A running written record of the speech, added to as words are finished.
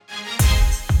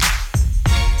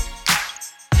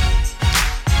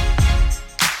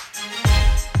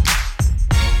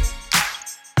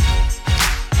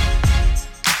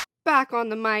on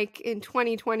the mic in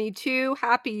 2022.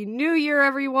 Happy New Year,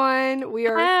 everyone. We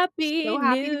are so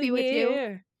happy to be with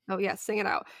you. Oh, yeah, sing it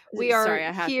out. We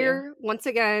are here once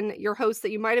again, your hosts that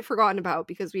you might have forgotten about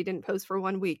because we didn't post for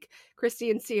 1 week,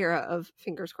 Christy and Sierra of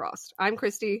Fingers Crossed. I'm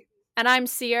Christy. And I'm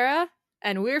Sierra.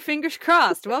 And we're Fingers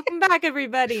Crossed. Welcome back,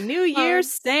 everybody. New Year,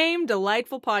 same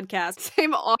delightful podcast.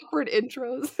 Same awkward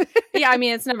intros. Yeah, I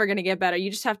mean, it's never going to get better. You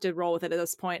just have to roll with it at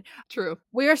this point. True.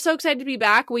 We are so excited to be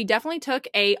back. We definitely took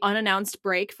a unannounced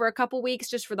break for a couple weeks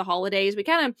just for the holidays. We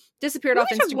kind of disappeared off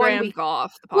Instagram. 1 week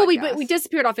off the podcast. Well, we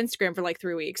disappeared off Instagram for like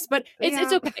 3 weeks. But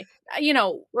it's okay. You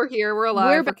know, we're here. We're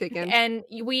alive. We're kicking. And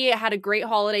we had a great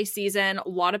holiday season. A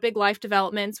lot of big life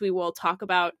developments we will talk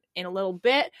about in a little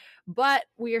bit, but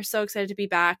we are so excited to be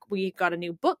back. We got a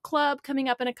new book club coming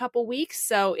up in a couple weeks,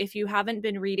 so if you haven't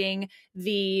been reading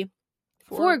the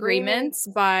Four Agreements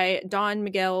by Don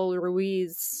Miguel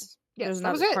Ruiz, yes,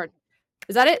 that was it. Part.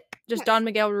 Is that it? Just yes. Don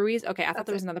Miguel Ruiz? Okay, I thought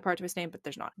there was another part to his name, but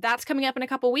there's not. That's coming up in a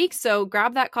couple weeks, so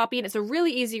grab that copy, and it's a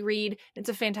really easy read. It's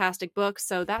a fantastic book,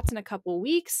 so that's in a couple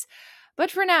weeks.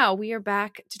 But for now, we are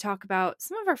back to talk about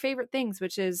some of our favorite things,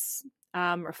 which is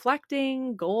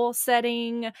reflecting, goal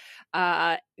setting,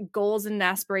 goals and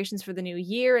aspirations for the new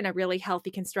year in a really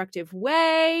healthy, constructive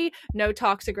way. No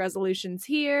toxic resolutions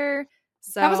here.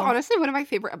 So that was honestly one of my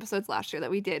favorite episodes last year that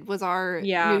we did was our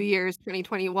New Year's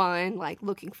 2021, like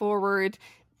looking forward,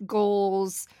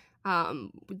 goals,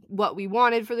 what we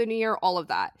wanted for the new year, all of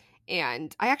that.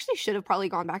 And I actually should have probably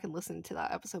gone back and listened to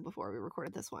that episode before we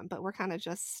recorded this one, but we're kind of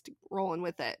just rolling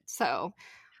with it. So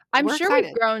I'm sure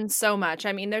we've grown so much.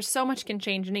 I mean, there's so much can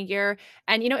change in a year.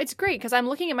 And, you know, it's great because I'm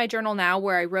looking at my journal now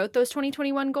where I wrote those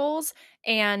 2021 goals.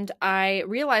 And I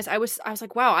realized I was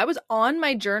like, wow, I was on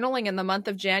my journaling in the month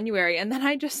of January. And then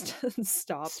I just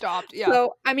stopped. Yeah.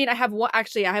 So, I mean, I have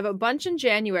a bunch in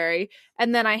January.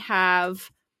 And then I have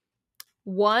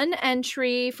one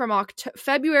entry from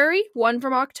February, one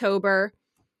from October,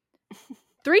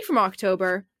 3 from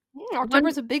October.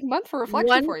 October's a big month for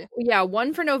reflection for you. Yeah,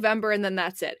 1 for November, and then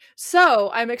that's it.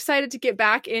 So I'm excited to get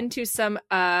back into some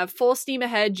full steam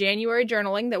ahead January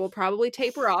journaling that will probably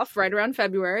taper off right around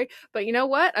February. But you know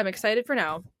what? I'm excited for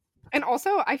now. And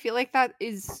also, I feel like that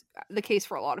is the case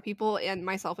for a lot of people, and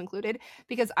myself included,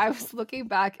 because I was looking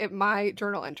back at my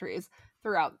journal entries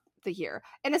throughout the year,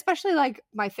 and especially like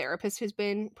my therapist has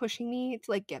been pushing me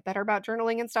to like get better about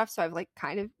journaling and stuff, so I've like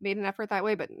kind of made an effort that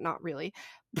way, but not really.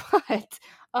 But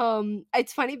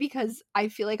it's funny because I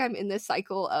feel like I'm in this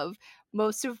cycle of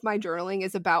most of my journaling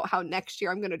is about how next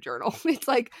year I'm going to journal. It's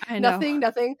like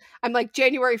nothing. I'm like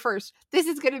January 1st, this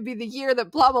is going to be the year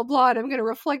that blah blah blah, and I'm going to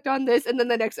reflect on this, and then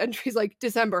the next entry is like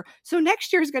December, so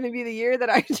next year is going to be the year that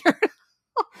I journal.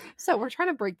 So we're trying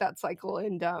to break that cycle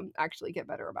and actually get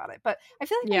better about it. But I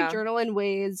feel like I journal in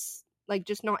ways like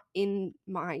just not in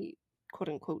my quote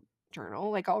unquote journal.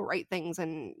 Like I'll write things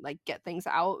and like get things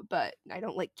out, but I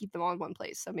don't like keep them all in one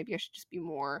place. So maybe I should just be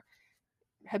more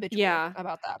habitual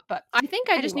about that. But I think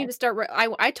I just need to start.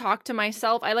 I talk to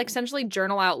myself. I like essentially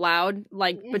journal out loud,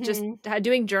 like, but just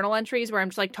doing journal entries where I'm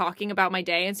just like talking about my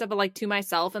day and stuff, but like to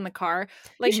myself in the car.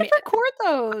 Like you should record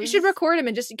those. You should record them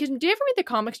and just because. Do you ever read the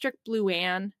comic strip Blue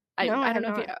Ann? No, I don't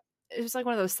know if it was like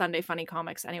one of those Sunday funny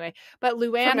comics. Anyway, but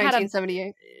Lou Ann had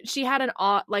 1978. She had an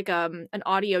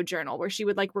audio journal where she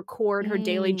would like record her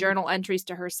daily journal entries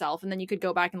to herself, and then you could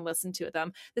go back and listen to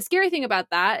them. The scary thing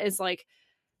about that is like,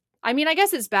 I mean, I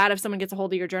guess it's bad if someone gets a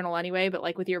hold of your journal anyway, but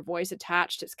like with your voice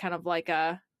attached, it's kind of like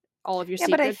all of your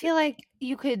secrets. But I feel like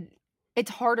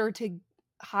it's harder to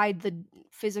hide the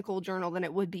physical journal than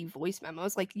it would be voice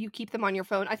memos. Like you keep them on your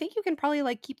phone. I think you can probably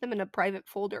like keep them in a private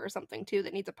folder or something too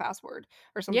that needs a password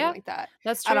or something like that.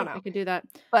 That's true. I don't know. I could do that.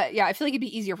 But yeah, I feel like it'd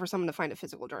be easier for someone to find a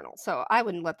physical journal. So I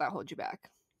wouldn't let that hold you back.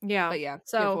 Yeah. But yeah,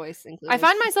 so your voice included. I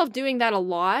find myself doing that a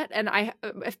lot. And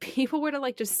if people were to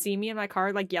like just see me in my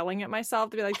car, like yelling at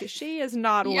myself, to be like, she is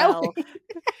not well.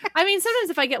 I mean, sometimes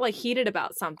if I get like heated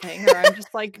about something or I'm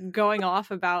just like going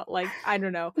off about like, I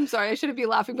don't know. I'm sorry, I shouldn't be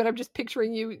laughing, but I'm just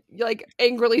picturing you like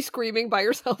angrily screaming by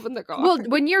yourself in the car. Well,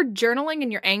 when you're journaling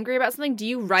and you're angry about something, do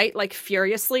you write like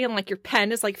furiously and like your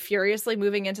pen is like furiously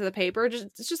moving into the paper?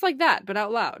 It's just like that, but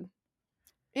out loud.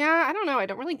 Yeah, I don't know. I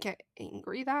don't really get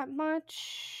angry that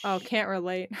much. Oh, can't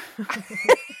relate.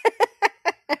 I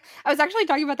was actually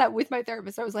talking about that with my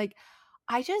therapist. I was like,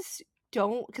 I just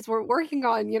don't, because we're working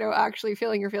on, actually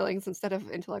feeling your feelings instead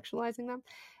of intellectualizing them.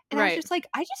 And I was just like,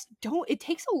 I just don't, it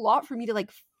takes a lot for me to like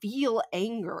feel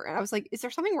anger. And I was like, is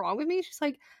there something wrong with me? She's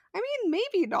like, I mean,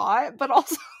 maybe not, but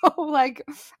also like,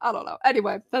 I don't know.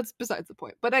 Anyway, that's besides the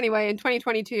point. But anyway, in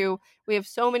 2022, we have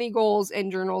so many goals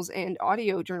and journals and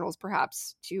audio journals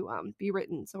perhaps to be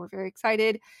written. So we're very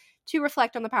excited to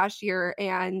reflect on the past year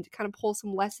and kind of pull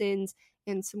some lessons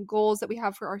and some goals that we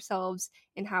have for ourselves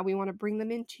and how we want to bring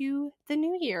them into the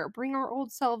new year, bring our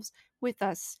old selves with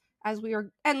us as we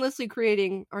are endlessly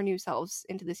creating our new selves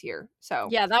into this year. So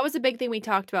yeah, that was a big thing we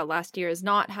talked about last year, is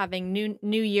not having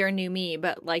new year, new me,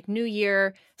 but like new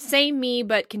year, same me,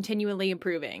 but continually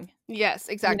improving. yes,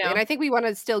 exactly. And I think we want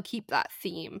to still keep that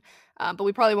theme, but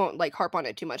we probably won't like harp on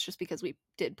it too much just because we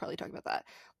did probably talk about that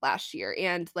last year.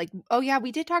 And like, oh yeah,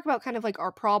 we did talk about kind of like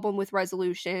our problem with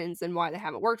resolutions and why they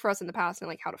haven't worked for us in the past and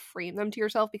like how to frame them to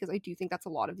yourself, because I do think that's a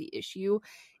lot of the issue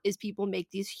is people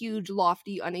make these huge,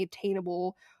 lofty,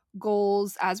 unattainable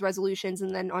goals as resolutions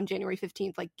and then on January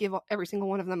 15th like give every single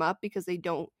one of them up because they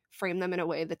don't frame them in a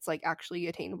way that's like actually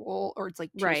attainable or it's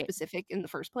like too specific in the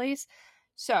first place.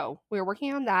 So we're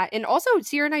working on that. And also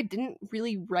Sierra and I didn't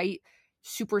really write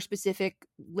super specific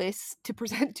lists to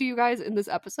present to you guys in this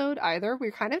episode either.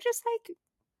 We're kind of just like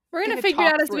we're gonna figure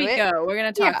it out as we go. We're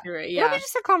gonna talk through it. Yeah, it'll be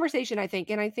just a conversation, I think,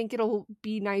 and I think it'll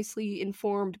be nicely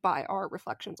informed by our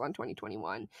reflections on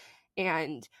 2021.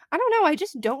 And I don't know, I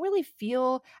just don't really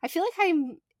I feel like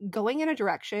I'm going in a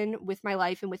direction with my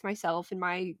life and with myself and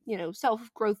my, you know,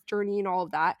 self-growth journey and all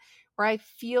of that, where I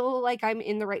feel like I'm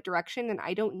in the right direction and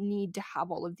I don't need to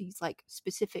have all of these like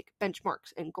specific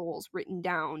benchmarks and goals written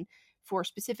down for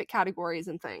specific categories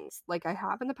and things like I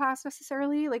have in the past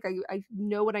necessarily. Like I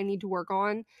know what I need to work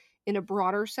on in a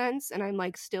broader sense, and I'm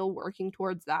like still working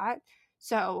towards that.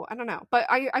 So I don't know, but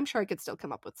I'm sure I could still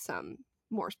come up with some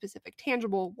more specific,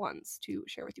 tangible ones to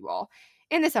share with you all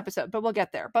in this episode, but we'll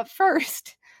get there. But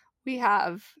first, we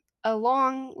have a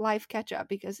long life catch up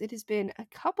because it has been a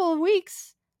couple of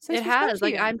weeks since it has.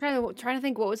 Like I'm trying to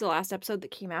think what was the last episode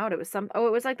that came out. It was it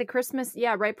was like the Christmas,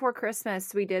 right before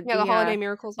Christmas. We did the Holiday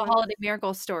Miracles, the Holiday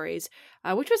Miracle stories,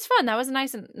 which was fun. That was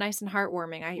nice and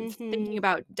heartwarming. I was thinking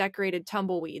about decorated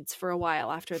tumbleweeds for a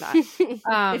while after that.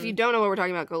 If you don't know what we're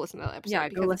talking about, go listen to that episode. Yeah,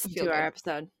 go listen to our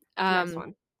episode. Nice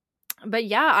one. But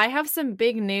yeah, I have some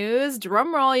big news.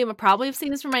 Drum roll. You probably have seen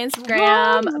this from my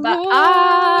Instagram.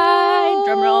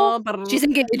 Drum roll. She's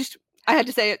engaged. I had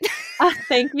to say it.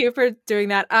 Thank you for doing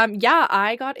that. Yeah,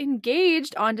 I got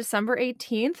engaged on December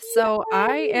 18th. So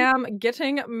I am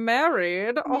getting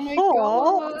married. Oh my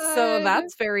God. So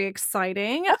that's very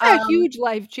exciting. That's a huge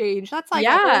life change. That's like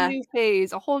a whole new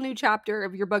phase, a whole new chapter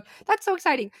of your book. That's so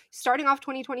exciting. Starting off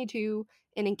 2022.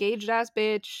 An engaged ass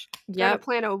bitch. Gonna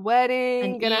plan a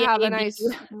wedding. Gonna have a nice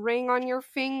ring on your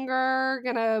finger.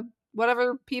 Gonna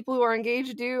whatever people who are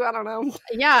engaged do. I don't know.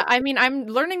 Yeah, I mean, I'm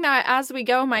learning that as we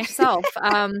go myself.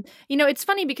 You know, it's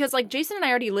funny because like Jason and I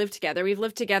already lived together. We've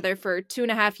lived together for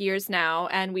 2.5 years now,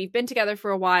 and we've been together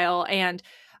for a while, and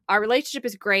our relationship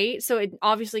is great. So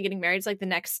obviously getting married is like the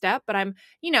next step. But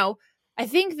I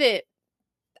think that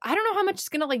I don't know how much it's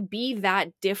going to like be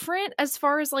that different as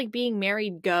far as like being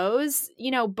married goes,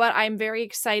 but I'm very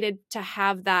excited to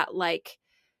have that like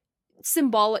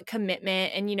symbolic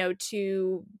commitment and,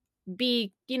 to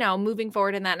be, moving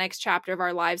forward in that next chapter of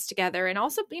our lives together. And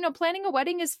also, planning a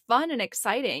wedding is fun and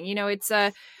exciting. I'm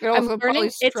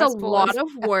learning it's a lot of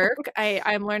work.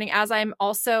 I'm learning as I'm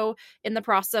also in the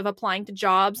process of applying to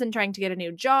jobs and trying to get a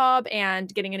new job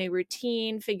and getting a new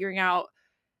routine, figuring out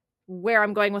where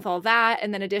I'm going with all that,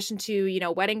 and then addition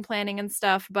to wedding planning and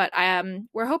stuff. But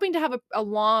we're hoping to have a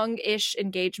long-ish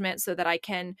engagement so that I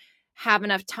can have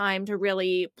enough time to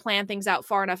really plan things out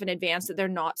far enough in advance that they're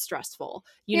not stressful.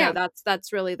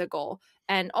 That's really the goal.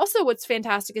 And also what's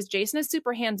fantastic is Jason is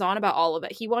super hands-on about all of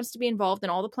it. He wants to be involved in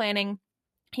all the planning.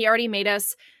 He already made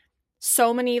us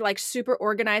so many like super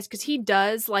organized because he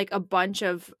does like a bunch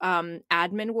of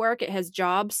admin work at his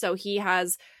job. So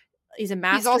he's a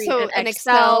master. He's also an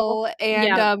Excel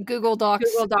and Google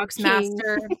Docs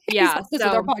master. Yeah, this is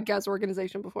our podcast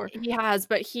organization before. He has,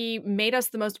 but he made us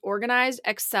the most organized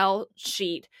Excel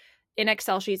sheet in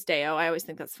Excel Sheets Deo. I always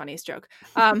think that's the funniest joke.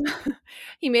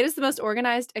 He made us the most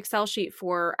organized Excel sheet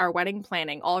for our wedding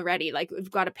planning already. Like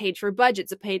we've got a page for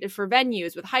budgets, a page for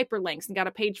venues with hyperlinks, and got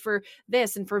a page for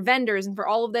this and for vendors and for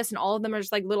all of this. And all of them are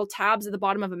just like little tabs at the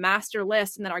bottom of a master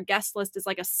list. And then our guest list is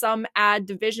like a sum add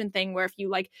division thing where if you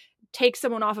like take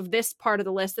someone off of this part of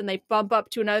the list and they bump up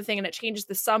to another thing and it changes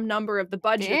the sum number of the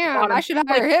budget. Damn, I should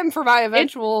hire him for my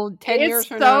eventual 10 years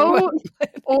from now. It's so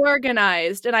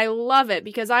organized, and I love it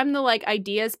because I'm the like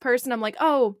ideas person. I'm like,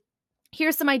 oh,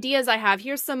 here's some ideas I have.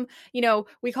 Here's some,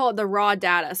 we call it the raw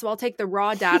data. So I'll take the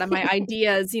raw data, my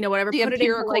ideas, whatever, the put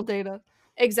empirical it into data.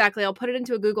 Exactly. I'll put it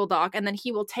into a Google Doc and then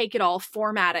he will take it all,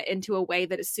 format it into a way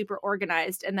that is super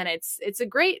organized. And then it's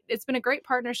been a great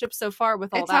partnership so far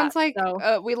with all that. It sounds like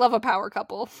we love a power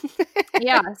couple.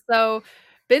 Yeah. So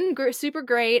been super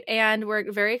great, and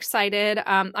we're very excited.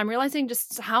 I'm realizing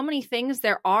just how many things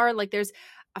there are. Like there's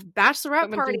a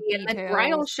bachelorette party, and then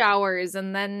bridal showers,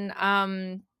 and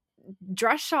then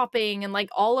dress shopping, and like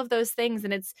all of those things,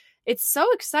 and it's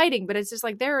so exciting. But it's just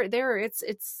like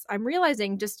it's I'm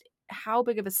realizing just how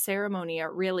big of a ceremony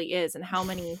it really is, and how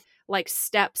many like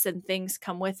steps and things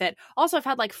come with it. Also, I've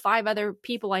had like 5 other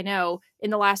people I know in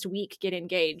the last week get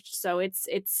engaged, so it's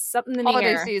something in the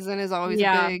holiday air. season is always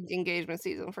a big engagement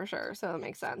season for sure, so that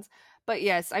makes sense. But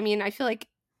yes, I mean, I feel like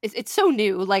it's so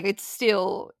new. Like it's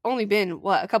still only been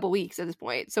a couple weeks at this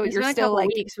point, so you're still like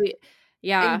weeks.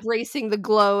 Embracing the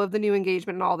glow of the new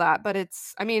engagement and all that. But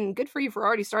it's, I mean, good for you for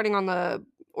already starting on the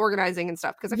organizing and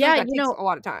stuff, because I feel like that takes a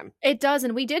lot of time. It does,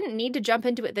 and we didn't need to jump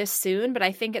into it this soon, but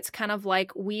I think it's kind of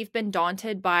like we've been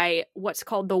daunted by what's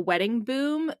called the wedding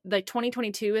boom. Like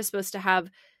 2022 is supposed to have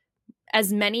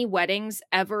as many weddings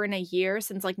ever in a year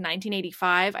since like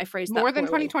 1985. I phrased that more than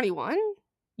poorly. 2021.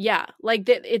 Yeah, like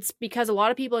it's because a lot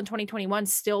of people in 2021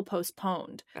 still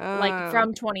postponed, like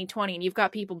from 2020, and you've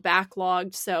got people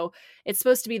backlogged. So it's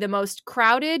supposed to be the most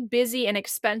crowded, busy, and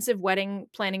expensive wedding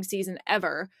planning season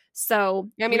ever.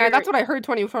 So I mean, that's what I heard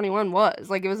 2021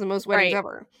 was. Like it was the most weddings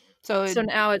ever. So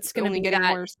now it's going to be getting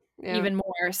worse, even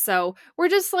more. So we're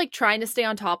just like trying to stay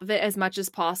on top of it as much as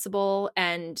possible,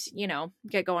 and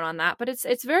get going on that. But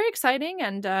it's very exciting,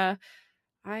 and how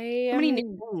many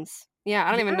new ones? Yeah,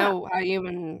 I don't even know how you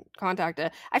even contact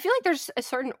it. I feel like there's a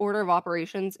certain order of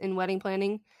operations in wedding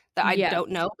planning that I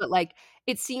don't know, but like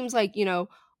it seems like,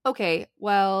 okay,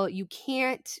 well, you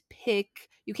can't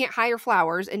hire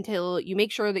flowers until you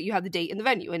make sure that you have the date and the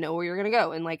venue and know where you're going to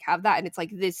go and like have that. And it's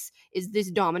like, this is this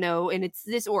domino and it's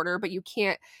this order, but you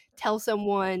can't tell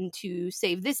someone to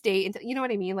save this date. And you know what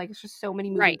I mean? Like it's just so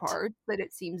many moving parts that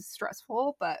it seems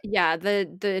stressful. But yeah,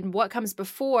 the what comes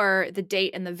before the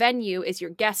date and the venue is your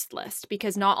guest list,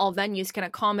 because not all venues can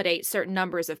accommodate certain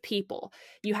numbers of people.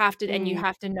 You have to, and you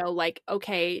have to know like,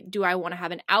 okay, do I want to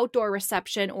have an outdoor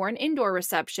reception or an indoor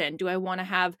reception? Do I want to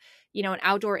have an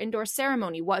outdoor indoor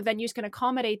ceremony? What venues can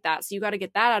accommodate that? So you got to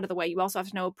get that out of the way. You also have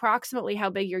to know approximately how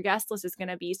big your guest list is going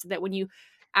to be, so that when you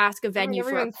ask a venue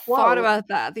for a quote, thought about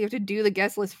that. You have to do the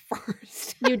guest list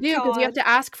first. You do, because you have to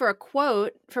ask for a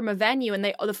quote from a venue, and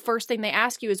the first thing they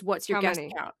ask you is what's your guest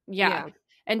count? Yeah.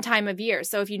 And time of year.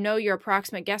 So if you know your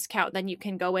approximate guest count, then you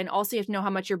can go in. Also, you have to know how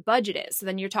much your budget is. So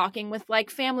then you're talking with like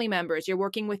family members. You're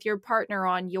working with your partner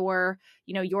on your,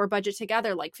 your budget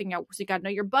together, like figuring out, so you got to know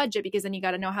your budget, because then you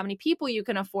got to know how many people you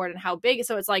can afford and how big.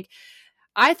 So it's like,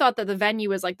 I thought that the venue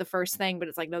was like the first thing, but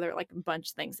it's like, no, there are like a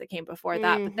bunch of things that came before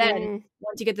that. But then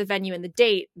once you get the venue and the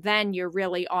date, then you're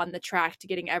really on the track to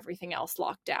getting everything else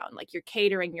locked down. Like your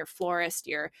catering, your florist,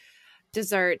 your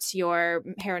desserts, your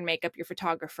hair and makeup, your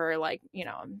photographer, like,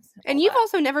 And you've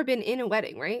also never been in a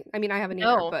wedding, right? I mean, I haven't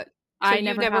either, but so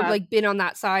you've never like been on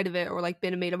that side of it, or like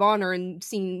been a maid of honor and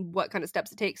seen what kind of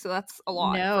steps it takes. So that's a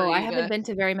lot. No, I haven't been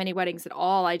to very many weddings at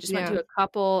all. I just went to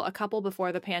a couple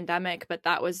before the pandemic, but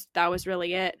that was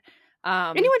really it.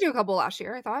 And you went to a couple last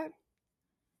year, I thought.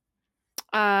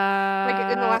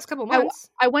 Like in the last couple months.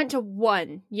 I went to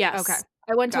one. Yes. Okay.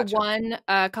 I went to one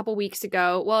a couple weeks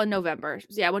ago. Well, in November.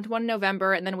 So, yeah, I went to one in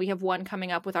November, and then we have one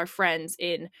coming up with our friends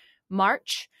in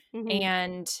March.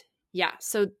 And yeah,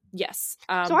 so yes.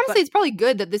 So honestly, it's probably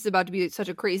good that this is about to be such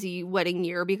a crazy wedding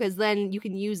year, because then you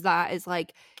can use that as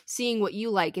like seeing what you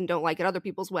like and don't like at other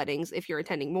people's weddings if you're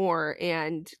attending more,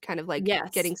 and kind of like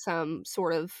getting some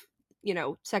sort of,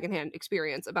 secondhand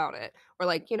experience about it, or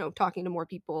like, talking to more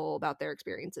people about their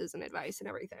experiences and advice and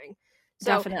everything.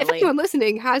 So definitely. If anyone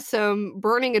listening has some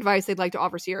burning advice they'd like to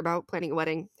offer Sierra about planning a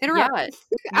wedding, hit her up.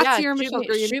 Ask Sierra Michelle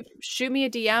Green. Shoot me a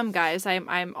DM, guys.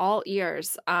 I'm all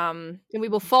ears. And we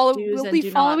will follow. We'll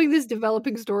be following this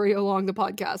developing story along the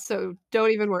podcast, so don't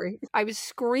even worry. I was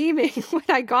screaming when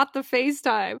I got the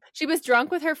FaceTime. She was drunk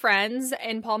with her friends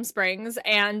in Palm Springs,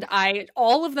 and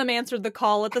all of them answered the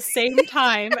call at the same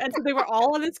time, and so they were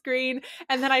all on the screen.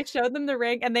 And then I showed them the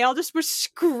ring, and they all just were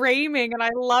screaming, and I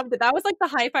loved it. That was like the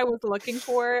hype I was looking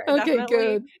for. Okay, definitely.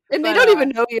 Good. And they don't even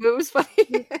know you. It was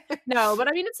funny. No, but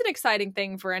I mean, it's an exciting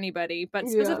thing for anybody, but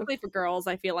specifically for girls,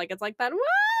 I feel like it's like that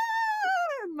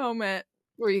moment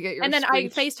where you get your and then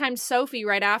screech. I FaceTimed Sophie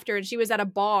right after, and she was at a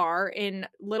bar in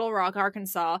Little Rock,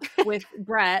 Arkansas with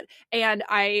Brett, and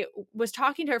I was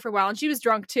talking to her for a while, and she was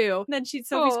drunk too. And then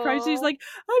Sophie's crying. She's like,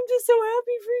 "I'm just so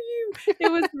happy for you."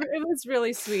 It was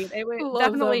really sweet. It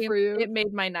definitely it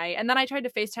made my night. And then I tried to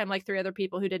FaceTime like 3 other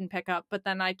people who didn't pick up, but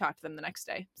then I talked to them the next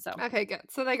day. So okay, good.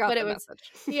 So they got the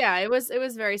message. Yeah, it was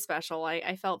very special.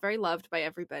 I felt very loved by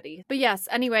everybody. But yes,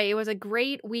 anyway, it was a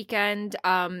great weekend.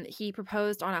 He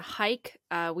proposed on a hike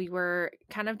we were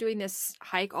kind of doing this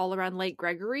hike all around Lake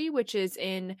Gregory, which is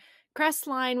in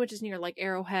Crestline, which is near like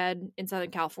Arrowhead in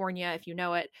Southern California, if you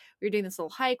know it. We were doing this little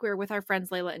hike. We were with our friends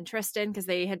Layla and Tristan because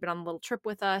they had been on a little trip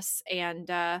with us. And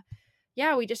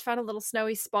yeah, we just found a little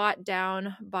snowy spot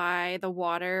down by the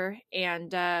water.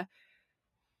 And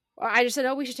I just said,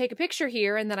 oh, we should take a picture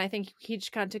here. And then I think he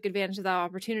just kind of took advantage of that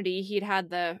opportunity. He'd had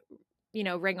the,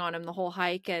 ring on him the whole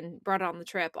hike and brought it on the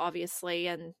trip, obviously.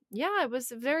 And yeah, it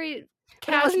was very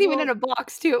casual. It wasn't even in a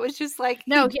box too. It was just like,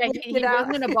 no, yeah, he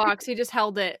wasn't in a box. He just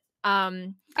held it.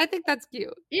 I think that's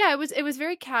cute. Yeah, it was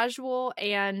very casual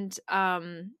and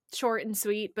short and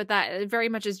sweet, but that very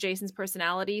much is Jason's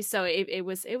personality. So it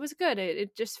was good.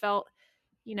 It just felt,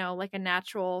 like a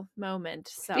natural moment.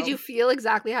 So did you feel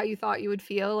exactly how you thought you would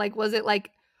feel? Like, was it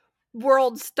like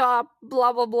world stop,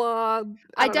 blah blah blah?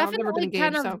 I definitely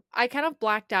kind of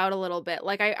blacked out a little bit.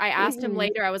 Like I asked him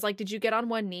later, I was like, did you get on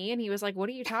one knee? And he was like, what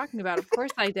are you talking about? Of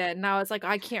course I did. And I was like,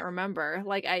 I can't remember.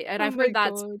 Like I've heard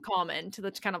that's common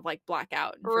to kind of like black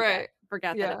out and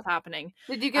forget that it's happening.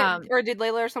 Did you get or did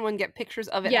Layla or someone get pictures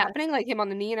of it happening, like him on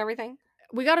the knee and everything?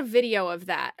 We got a video of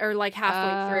that, or like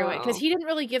halfway through it, because he didn't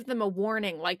really give them a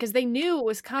warning, like because they knew it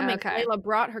was coming. Okay. Layla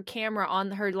brought her camera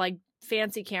on her like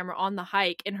fancy camera on the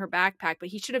hike in her backpack, but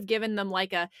he should have given them they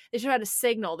should have had a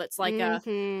signal that's like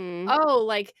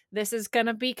like this is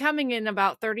gonna be coming in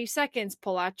about 30 seconds,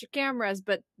 pull out your cameras.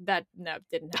 But that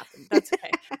didn't happen. That's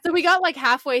okay. So we got like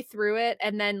halfway through it,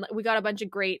 and then we got a bunch of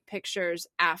great pictures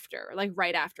after, like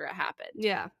right after it happened.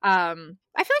 Yeah. I feel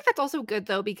like that's also good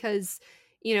though, because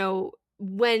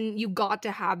when you got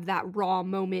to have that raw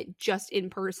moment just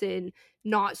in person,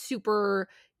 not super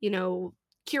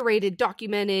curated,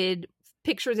 documented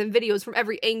pictures and videos from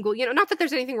every angle, not that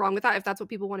there's anything wrong with that if that's what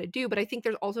people want to do, but I think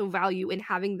there's also value in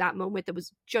having that moment that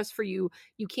was just for you.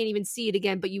 You can't even see it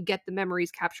again, but you get the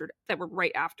memories captured that were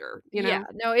right after, Yeah,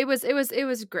 no, it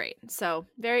was great. So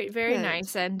very, very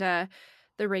nice. And the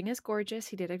ring is gorgeous.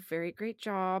 He did a very great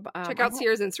job. Check out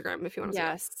Sierra's Instagram if you want to see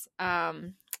it.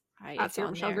 Yes. At Sierra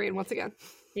Michelle Green once again.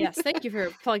 Yes, thank you for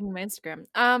plugging my Instagram.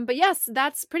 But yes,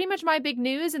 that's pretty much my big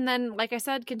news. And then, like I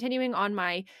said, continuing on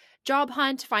my job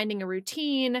hunt, finding a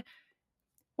routine,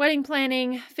 wedding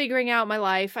planning, figuring out my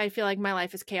life. I feel like my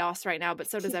life is chaos right now, but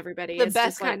so does everybody. The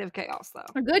best kind of chaos, though.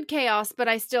 A good chaos, but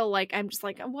I still I'm just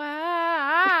like,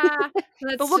 wow.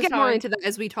 But we'll get more into that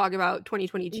as we talk about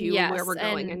 2022 and where we're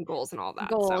going and goals and all that.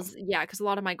 Goals, yeah, because a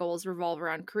lot of my goals revolve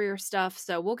around career stuff.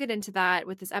 So we'll get into that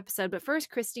with this episode. But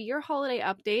first, Christy, your holiday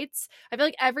updates. I feel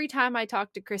like every time I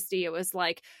talk to Christy, it was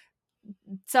like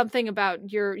something about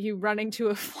you running to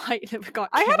a flight that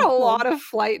got canceled. I had a lot of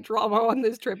flight drama on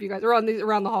this trip, you guys, or around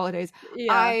the holidays.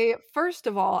 Yeah. First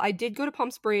of all, I did go to Palm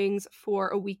Springs for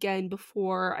a weekend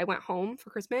before I went home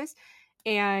for Christmas,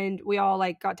 and we all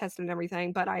got tested and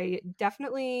everything, but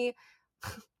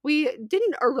we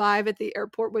didn't arrive at the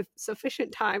airport with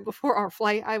sufficient time before our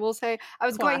flight, I will say. I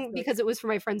was going because it was for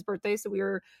my friend's birthday, so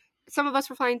some of us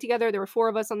were flying together. There were 4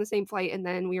 of us on the same flight, and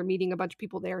then we were meeting a bunch of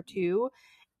people there too.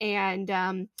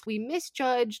 And we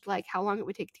misjudged how long it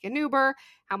would take to get an Uber,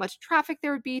 how much traffic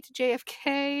there would be to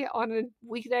JFK on a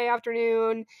weekday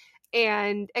afternoon,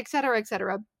 and et cetera, et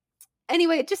cetera.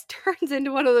 Anyway, it just turns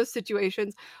into one of those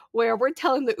situations where we're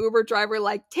telling the Uber driver,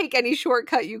 take any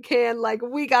shortcut you can.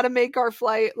 We got to make our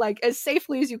flight, as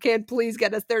safely as you can. Please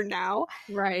get us there now.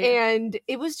 Right. And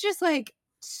it was just,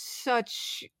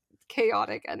 such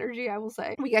chaotic energy, I will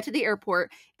say. We get to the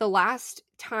airport. The last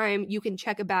time you can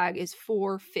check a bag is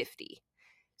 $4.50.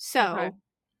 So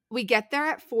we get there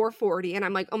at 4:40, and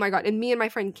I'm like, oh my God. And me and my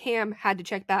friend Cam had to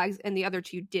check bags, and the other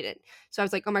 2 didn't. So I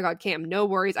was like, oh my God, Cam, no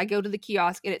worries. I go to the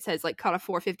kiosk, and it says cut off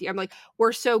 4:50. I'm like,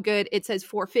 we're so good. It says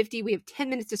 4:50. We have 10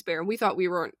 minutes to spare. And we thought we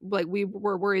were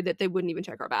worried that they wouldn't even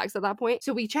check our bags at that point.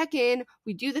 So we check in,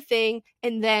 we do the thing,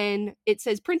 and then it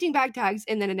says printing bag tags,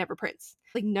 and then it never prints.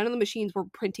 None of the machines were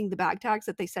printing the bag tags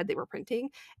that they said they were printing.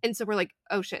 And so we're like,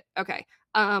 oh shit, okay.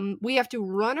 We have to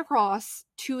run across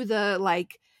to the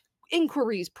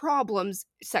inquiries, problems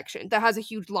section that has a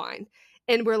huge line.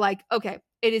 And we're like, okay,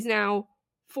 it is now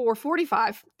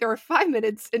 4:45. There are 5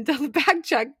 minutes until the bag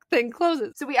check thing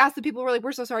closes. So we asked the people, we're like,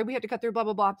 we're so sorry, we have to cut through, blah,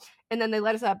 blah, blah. And then they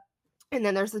let us up. And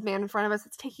then there's this man in front of us.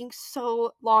 It's taking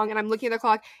so long. And I'm looking at the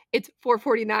clock. It's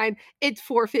 4:49. It's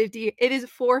 4:50. It is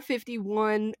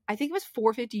 4:51. I think it was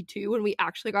 4:52 when we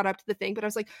actually got up to the thing. But I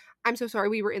was like, I'm so sorry.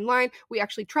 We were in line. We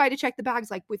actually tried to check the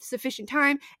bags with sufficient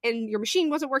time. And your machine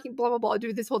wasn't working, blah, blah, blah.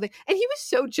 Do this whole thing. And he was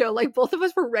so chill. Both of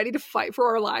us were ready to fight for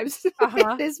our lives.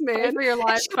 This man. Fight for your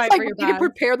life. Fight for your bag. We could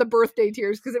prepare the birthday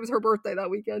tears because it was her birthday that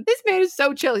weekend. This man is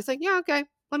so chill. He's like, yeah, okay.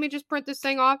 let me just print this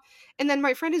thing off. And then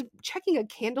my friend is checking a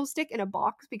candlestick in a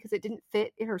box because it didn't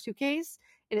fit in her suitcase,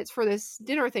 and it's for this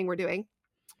dinner thing we're doing.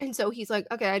 And so he's like,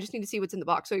 okay, I just need to see what's in the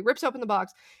box. So he rips open the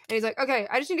box and he's like, okay,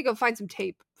 I just need to go find some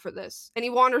tape for this. And he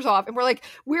wanders off and we're like,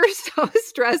 we're so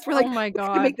stressed. We're like, oh my we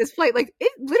God, can make this flight. Like,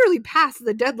 it literally passed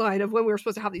the deadline of when we were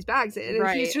supposed to have these bags in. And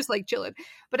he's just like chilling.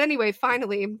 But anyway,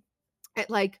 finally at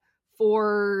like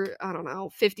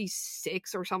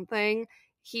 4:56 or something,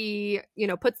 he,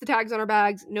 puts the tags on our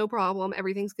bags, no problem,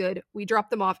 everything's good. We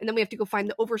drop them off, and then we have to go find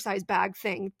the oversized bag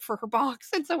thing for her box.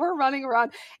 And so we're running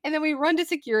around, and then we run to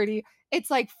security.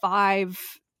 It's like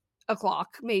 5:00,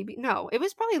 maybe. No, it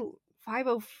was probably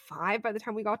 5:05 by the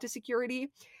time we got to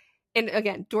security. And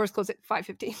again, doors close at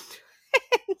 5:15.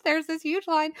 There's this huge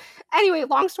line. Anyway,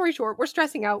 long story short, we're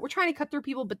stressing out. We're trying to cut through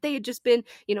people, but they had just been,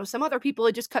 some other people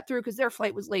had just cut through because their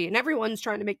flight was late, and everyone's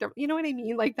trying to make their, you know what I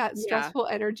mean? Like that stressful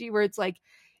energy where it's like,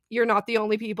 you're not the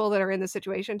only people that are in this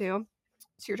situation too.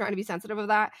 So you're trying to be sensitive of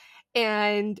that.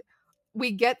 And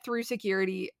we get through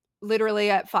security literally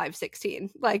at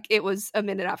 5:16. Like, it was a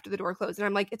minute after the door closed. And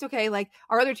I'm like, it's okay. Like,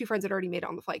 our other two friends had already made it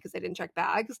on the flight because they didn't check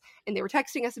bags. And they were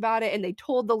texting us about it. And they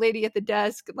told the lady at the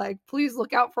desk, like, please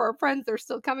look out for our friends. They're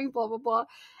still coming, blah, blah, blah.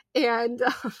 And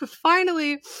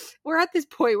finally, we're at this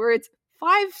point where it's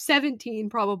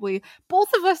 5:17 probably.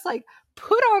 Both of us, like,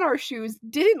 put on our shoes,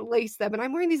 didn't lace them. And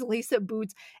I'm wearing these lace-up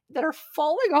boots that are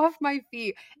falling off my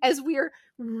feet as we are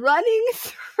running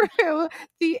through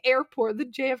the airport, the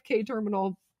JFK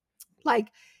terminal. Like,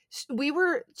 we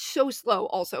were so slow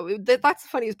also. That's the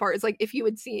funniest part. Is like, if you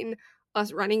had seen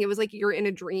us running, it was like you're in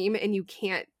a dream and you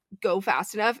can't go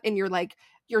fast enough and you're like,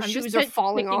 your shoes are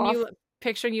falling off.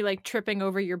 Picturing you like tripping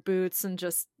over your boots and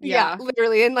just yeah,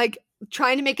 literally, and like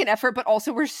trying to make an effort, but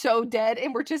also we're so dead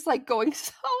and we're just like going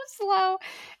so slow.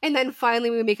 And then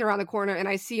finally we make it around the corner and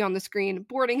I see on the screen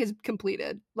boarding is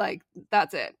completed. Like,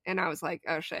 that's it. And I was like,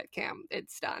 oh shit, Cam,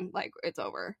 it's done. Like, it's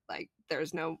over. Like,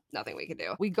 there's nothing we can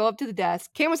do. We go up to the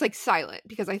desk. Cam was like silent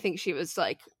because I think she was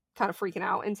like kind of freaking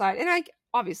out inside. And like,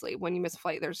 obviously when you miss a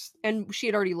flight, and she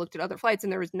had already looked at other flights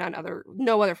and there was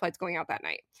no other flights going out that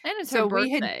night. And it's so her birthday,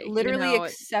 we had literally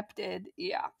accepted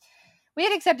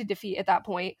defeat at that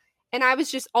point. And I was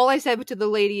just, all I said to the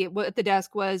lady at the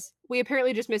desk was, we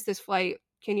apparently just missed this flight.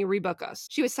 Can you rebook us?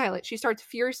 She was silent. She starts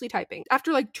furiously typing.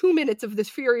 After like 2 minutes of this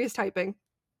furious typing,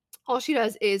 all she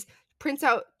does is prints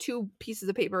out 2 pieces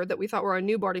of paper that we thought were our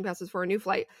new boarding passes for a new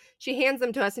flight. She hands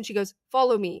them to us and she goes,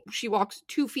 follow me. She walks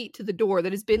 2 feet to the door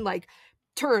that has been like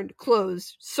turned,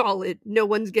 closed, solid. No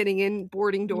one's getting in,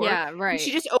 boarding door. Yeah, right. And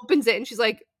she just opens it and she's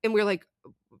like, and we're like,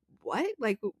 what?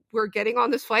 Like, we're getting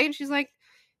on this flight? And she's like,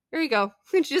 here you go.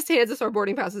 And she just hands us our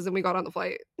boarding passes and we got on the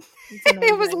flight.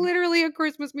 It was literally a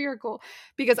Christmas miracle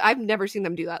because I've never seen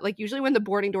them do that. Like, usually when the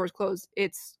boarding doors close,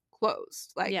 it's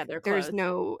closed. Like, yeah, they're closed. There's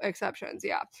no exceptions.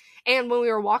 Yeah. And when we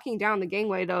were walking down the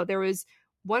gangway though, there was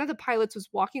one of the pilots was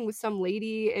walking with some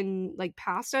lady and like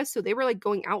past us. So they were like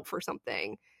going out for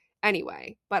something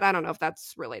anyway, but I don't know if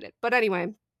that's related. But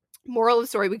anyway, moral of the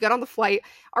story, we got on the flight.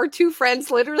 Our 2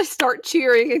 friends literally start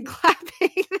cheering and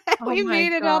clapping that we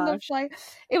made it on the flight.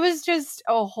 It was just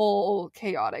a whole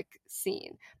chaotic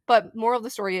scene. But moral of the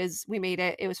story is we made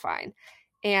it. It was fine.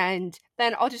 And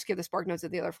then I'll just give the spark notes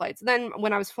of the other flights. Then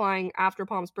when I was flying after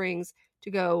Palm Springs to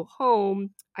go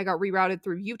home, I got rerouted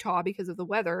through Utah because of the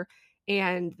weather.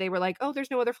 And they were like, oh,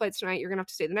 there's no other flights tonight. You're going to have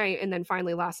to stay the night. And then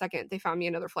finally, last second, they found me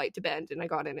another flight to Bend. And I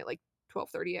got in at like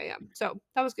 12:30 a.m. So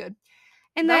that was good.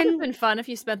 And that then would have been fun if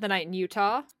you spent the night in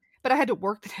Utah. But I had to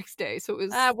work the next day, so it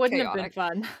was wouldn't chaotic.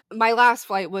 have been fun. My last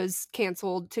flight was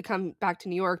canceled to come back to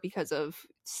New York because of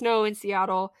snow in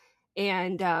Seattle.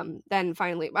 And then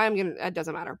finally, it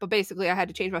doesn't matter. But basically, I had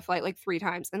to change my flight like 3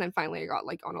 times. And then finally, I got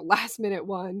like on a last minute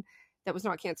one that was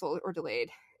not canceled or delayed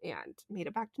and made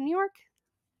it back to New York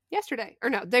yesterday. Or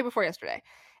no, the day before yesterday.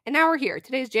 And now we're here.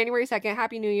 Today's January 2nd.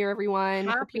 Happy New Year, everyone.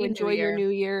 Hope you enjoy your New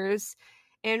Year's.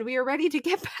 And we are ready to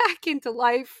get back into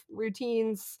life,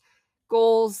 routines,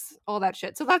 goals, all that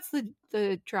shit. So that's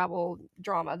the travel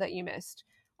drama that you missed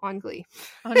on Glee.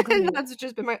 And that's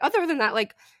just been other than that,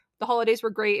 like, the holidays were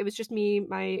great. It was just me,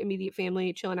 my immediate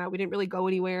family chilling out. We didn't really go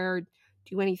anywhere,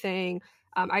 do anything.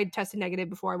 I had tested negative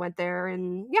before I went there,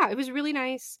 and yeah, it was really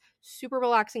nice, super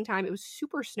relaxing time. It was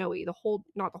super snowy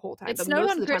not the whole time. It but snowed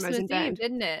most on of the time Christmas I was in Bend. Eve,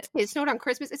 didn't it? It snowed on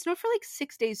Christmas. It snowed for like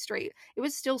 6 days straight. It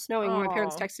was still snowing when my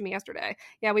parents texted me yesterday.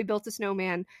 Yeah, we built a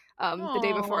snowman the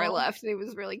day before I left, and it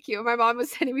was really cute. My mom was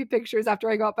sending me pictures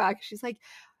after I got back. She's like,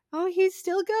 oh, he's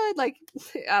still good. Like,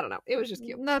 I don't know. It was just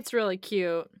cute. That's really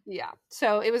cute. Yeah.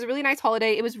 So it was a really nice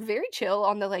holiday. It was very chill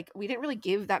on the, like, we didn't really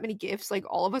give that many gifts. Like,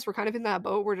 all of us were kind of in that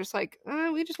boat. We're just like,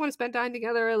 we just want to spend time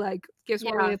together. Like, gifts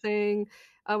weren't really a thing.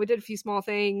 We did a few small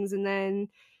things, and then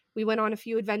we went on a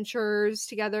few adventures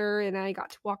together, and I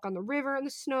got to walk on the river in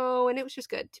the snow, and it was just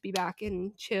good to be back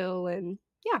and chill. And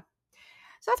yeah,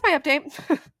 so that's my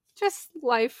update. Just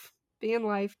life, being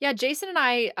life. Yeah, Jason and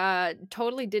I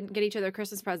totally didn't get each other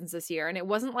Christmas presents this year. And it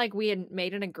wasn't like we had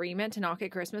made an agreement to not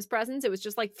get Christmas presents. It was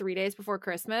just like 3 days before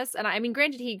Christmas. And I mean,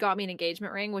 granted, he got me an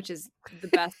engagement ring, which is the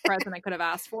best present I could have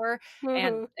asked for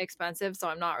and expensive. So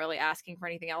I'm not really asking for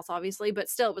anything else, obviously. But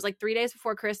still, it was like 3 days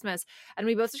before Christmas. And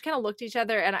we both just kind of looked at each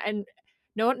other and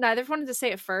no, neither wanted to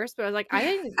say it first, but I was like, I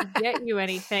didn't get you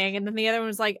anything. And then the other one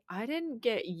was like, I didn't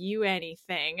get you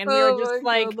anything. And we were just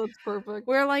like, God, that's perfect.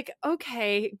 We're like,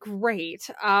 okay, great.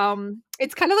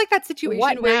 It's kind of like that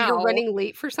situation where now? you're running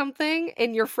late for something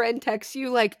and your friend texts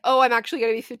you like, oh, I'm actually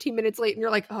going to be 15 minutes late. And you're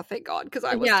like, oh, thank God, because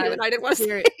I was too and I didn't want to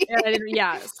say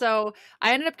yeah. So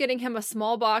I ended up getting him a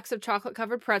small box of chocolate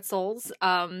covered pretzels.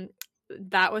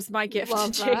 That was my gift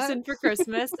to Jason for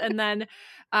Christmas. And then,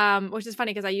 which is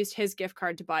funny because I used his gift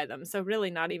card to buy them. So really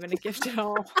not even a gift at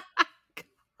all.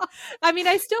 I mean,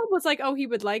 I still was like, oh, he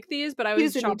would like these, but I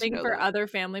was shopping for other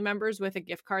family members with a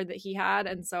gift card that he had.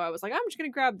 And so I was like, I'm just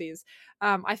going to grab these.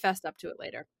 I fessed up to it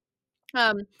later.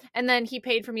 And then he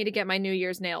paid for me to get my New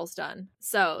Year's nails done.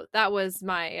 So that was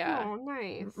my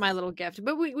nice. my little gift.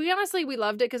 But we honestly, we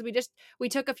loved it because we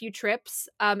took a few trips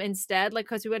instead, like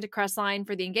because we went to Crestline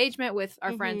for the engagement with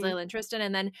our friends Layla and Tristan,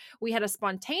 and then we had a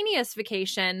spontaneous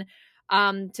vacation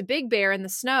to Big Bear in the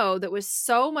snow that was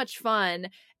so much fun.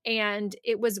 And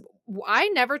I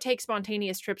never take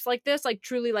spontaneous trips like this, like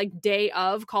truly like day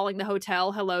of calling the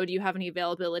hotel, hello, do you have any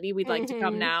availability? We'd like to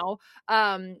come now.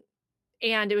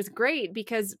 And it was great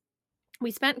because we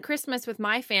spent Christmas with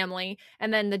my family.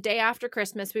 And then the day after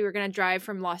Christmas, we were going to drive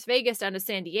from Las Vegas down to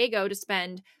San Diego to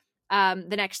spend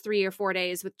the next 3 or 4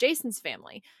 days with Jason's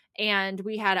family. And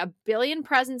we had a billion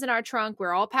presents in our trunk.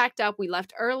 We're all packed up. We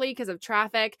left early because of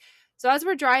traffic. So as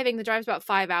we're driving, the drive's about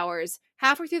 5 hours.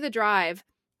 Halfway through the drive,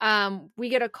 we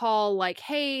get a call like,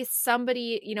 hey,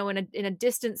 somebody, in a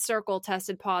distant circle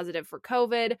tested positive for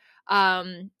COVID.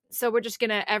 So we're just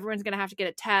everyone's gonna have to get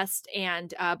a test,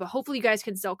 and but hopefully you guys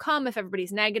can still come if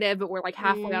everybody's negative. But we're like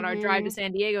halfway on our drive to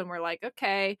San Diego, and we're like,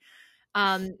 okay.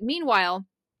 Meanwhile,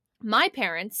 my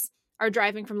parents are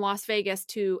driving from Las Vegas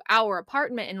to our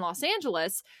apartment in Los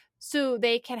Angeles, so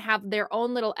they can have their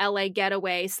own little LA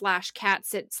getaway / cat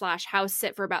sit / house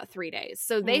sit for about 3 days.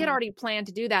 So they had already planned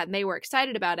to do that, and they were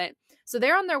excited about it. So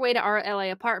they're on their way to our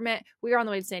LA apartment. We are on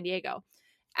the way to San Diego.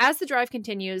 As the drive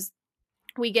continues,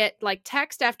 we get like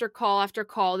text after call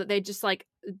that they just like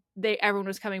everyone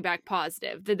was coming back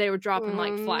positive, that they were dropping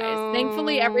like flies. No.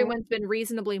 Thankfully, everyone's been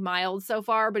reasonably mild so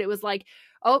far, but it was like,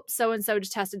 oh, so-and-so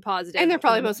just tested positive. And they're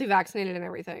probably mostly vaccinated and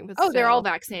everything. But they're all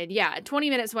vaccinated. Yeah. 20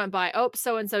 minutes went by. Oh,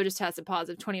 so-and-so just tested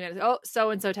positive. 20 minutes. Oh,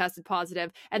 so-and-so tested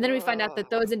positive. And then we find out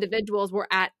that those individuals were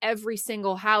at every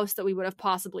single house that we would have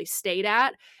possibly stayed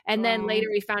at. And then later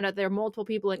we found out there were multiple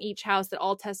people in each house that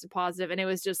all tested positive. And it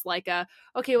was just like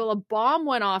okay, well, a bomb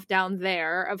went off down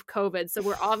there of COVID. So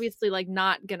we're obviously like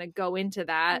not going to go into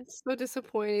that. It's so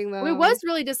disappointing though. It was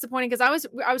really disappointing because I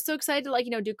was so excited to like,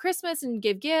 do Christmas and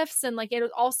give gifts. And like, it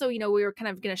was also, we were kind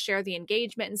of going to share the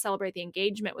engagement and celebrate the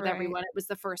engagement with everyone. It was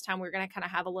the first time we were going to kind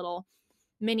of have a little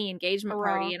mini engagement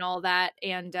party and all that.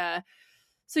 And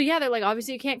so yeah, they're like,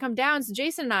 obviously you can't come down. So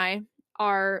Jason and I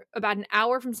are about an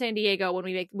hour from San Diego when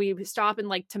we stop in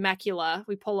like Temecula.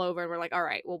 We pull over and we're like, all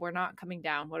right, well, we're not coming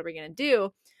down. What are we going to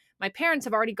do? My parents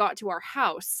have already got to our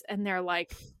house and they're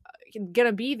like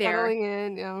gonna be there. Settling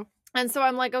in, yeah. And so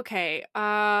I'm like, okay,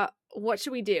 what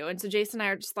should we do? And so Jason and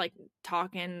I are just like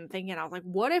talking, thinking, I was like,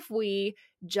 what if we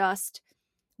just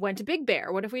went to Big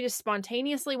Bear? What if we just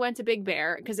spontaneously went to Big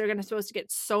Bear? Because they're supposed to get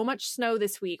so much snow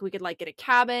this week. We could like get a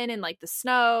cabin in like the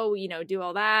snow, do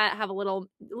all that, have a little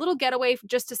getaway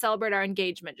just to celebrate our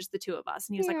engagement, just the two of us.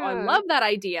 And he was like, oh, I love that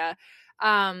idea.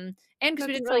 And because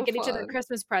we didn't really get each other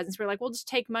Christmas presents, we're like, we'll just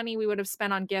take money we would have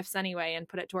spent on gifts anyway and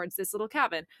put it towards this little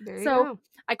cabin. So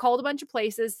I called a bunch of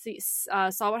places,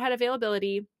 saw what had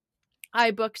availability.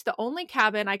 I booked the only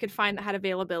cabin I could find that had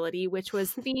availability, which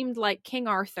was themed like King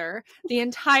Arthur. The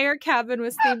entire cabin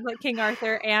was themed like King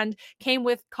Arthur and came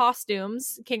with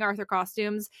costumes, King Arthur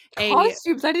costumes.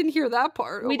 Costumes? I didn't hear that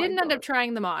part. We didn't end up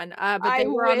trying them on, but they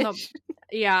were on the...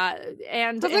 Yeah.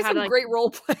 And it had some great role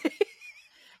play.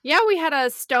 Yeah, we had a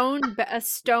stone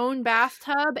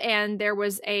bathtub, and there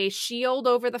was a shield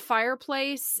over the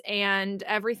fireplace, and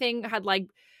everything had like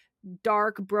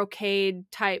dark brocade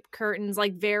type curtains,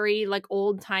 like very like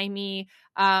old timey.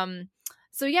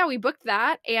 So yeah, we booked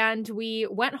that and we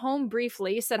went home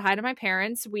briefly, said hi to my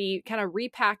parents. We kind of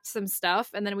repacked some stuff,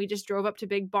 and then we just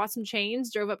bought some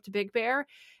chains, drove up to Big Bear.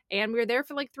 and we were there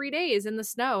for like 3 days in the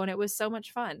snow, and it was so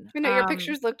much fun. You know, your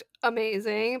pictures looked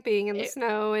amazing being in the it-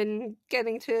 snow and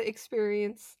getting to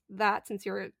experience that since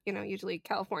you're, you know, usually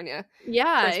California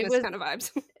yeah, Christmas kind of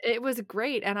vibes. it was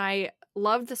great, and I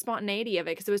loved the spontaneity of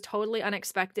it because it was totally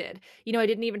unexpected. You know, I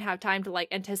didn't even have time to like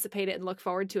anticipate it and look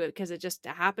forward to it because it just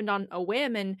happened on a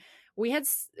whim. And we had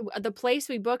the place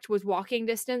we booked was walking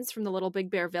distance from the Little Big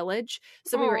Bear Village,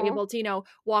 so we were Aw. able to, you know,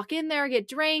 walk in there, get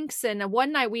drinks. And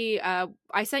one night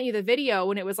I sent you the video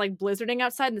when it was like blizzarding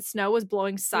outside and the snow was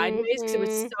blowing sideways because it was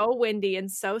Mhm. so windy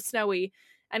and so snowy,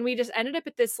 and we just ended up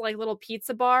at this like little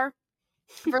pizza bar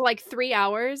for like 3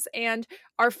 hours, and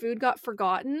our food got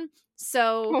forgotten.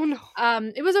 So Oh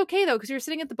no. it was okay though, because we were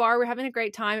sitting at the bar, we were having a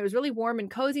great time. It was really warm and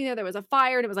cozy there. There was a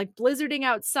fire and it was like blizzarding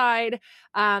outside.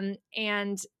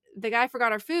 And the guy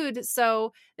forgot our food,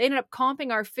 so they ended up comping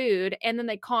our food, and then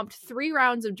they comped 3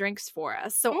 rounds of drinks for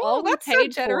us. So Oh, all we that's so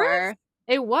paid generous.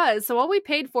 for it was so all we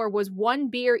paid for was 1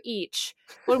 beer each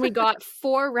when we got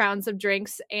 4 rounds of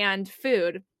drinks and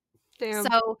food. Damn.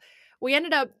 So we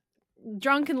ended up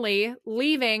drunkenly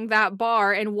leaving that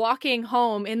bar and walking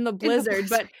home in the blizzard,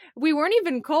 but we weren't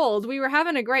even cold. We were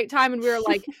having a great time, and we were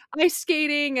like ice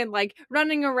skating and like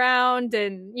running around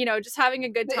and, you know, just having a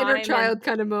good the time. inner child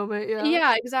kind of moment.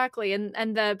 Yeah, exactly.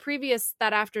 And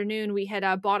that afternoon we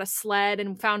had bought a sled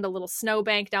and found a little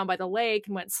snowbank down by the lake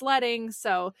and went sledding.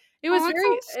 So it was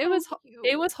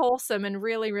it was wholesome and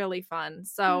really, really fun.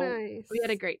 So nice. we had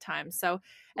a great time. So,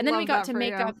 and then we got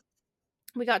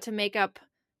to make up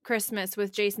Christmas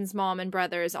with Jason's mom and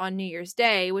brothers on New Year's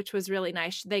Day, which was really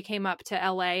nice. They came up to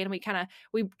LA, and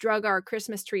we drug our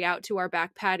Christmas tree out to our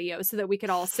back patio so that we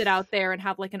could all sit out there and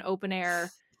have like an open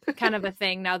air kind of a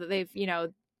thing now that they've, you know,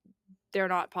 they're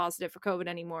not positive for COVID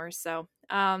anymore. So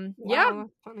yeah.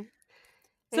 Funny.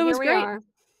 So it was great.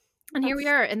 And here we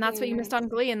are, and that's really what you missed on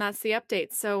Glee, and that's the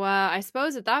update. So I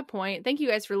suppose at that point, thank you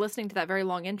guys for listening to that very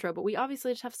long intro, but we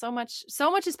obviously just have so much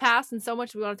has passed and so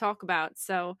much we want to talk about.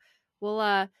 So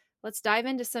we'll let's dive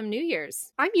into some New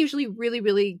Year's. I'm usually really,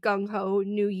 really gung-ho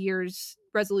New Year's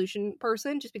resolution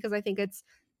person, just because I think it's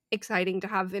exciting to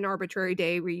have an arbitrary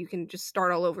day where you can just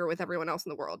start all over with everyone else in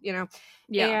the world, you know?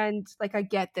 Yeah. And like, I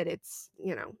get that it's,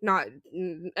 you know, not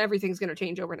everything's going to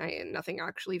change overnight and nothing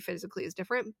actually physically is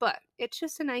different, but it's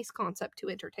just a nice concept to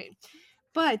entertain.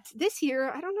 But this year,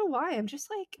 I don't know why, I'm just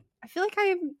like, I feel like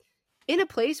I'm in a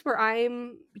place where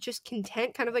I'm just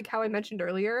content, kind of like how I mentioned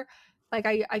earlier. Like,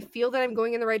 I feel that I'm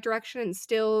going in the right direction and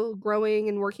still growing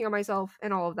and working on myself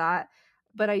and all of that.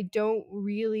 But I don't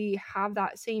really have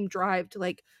that same drive to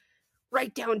like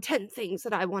write down 10 things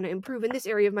that I want to improve in this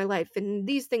area of my life and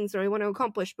these things that I want to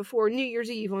accomplish before New Year's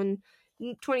Eve on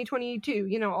 2022,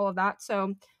 you know, all of that.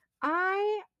 So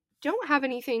I don't have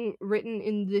anything written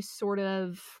in this sort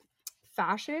of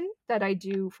fashion that I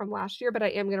do from last year, but I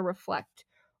am going to reflect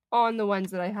on the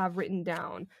ones that I have written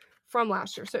down from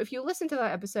last year. So if you listen to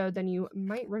that episode, then you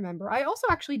might remember. I also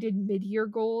actually did mid-year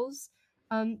goals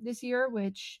this year,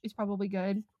 which is probably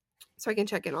good. So I can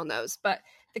check in on those. But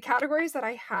the categories that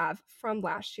I have from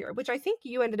last year, which I think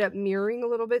you ended up mirroring a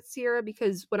little bit, Sierra,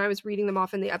 because when I was reading them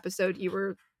off in the episode, you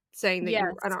were saying that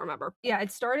I don't remember. Yeah,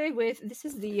 it started with, this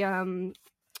is the,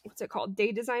 what's it called?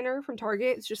 Day Designer from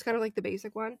Target. It's just kind of like the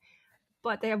basic one.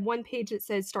 But they have one page that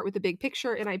says start with the big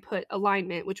picture, and I put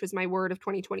alignment, which was my word of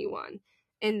 2021.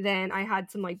 And then I had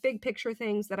some like big picture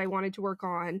things that I wanted to work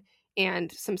on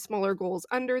and some smaller goals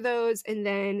under those. And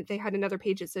then they had another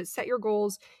page that says set your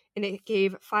goals, and it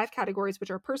gave 5 categories,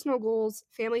 which are personal goals,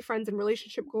 family, friends, and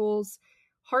relationship goals,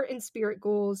 heart and spirit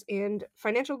goals, and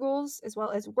financial goals, as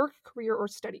well as work, career, or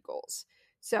study goals.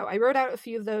 So I wrote out a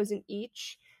few of those in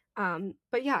each.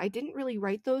 But yeah, I didn't really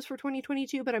write those for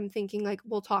 2022, but I'm thinking like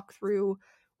we'll talk through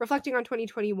reflecting on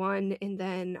 2021, and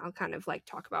then I'll kind of like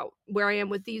talk about where I am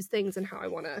with these things and how I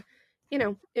want to, you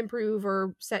know, improve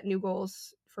or set new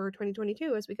goals for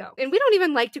 2022 as we go. And we don't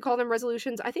even like to call them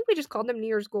resolutions. I think we just called them New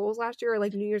Year's goals last year, or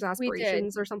like New Year's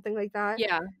aspirations or something like that.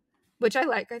 Yeah. Which I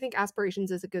like. I think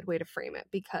aspirations is a good way to frame it,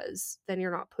 because then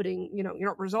you're not putting, you know, you're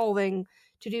not resolving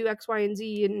to do X, Y, and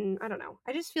Z. And I don't know.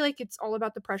 I just feel like it's all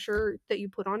about the pressure that you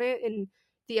put on it and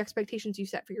the expectations you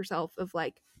set for yourself of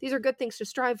like, these are good things to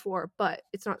strive for, but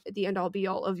it's not the end all be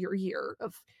all of your year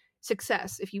of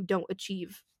success if you don't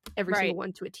achieve every single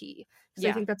one to a T. Because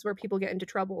I think that's where people get into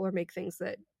trouble or make things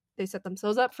that they set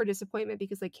themselves up for disappointment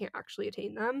because they can't actually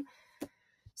attain them.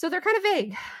 So they're kind of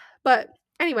vague. But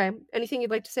anyway, anything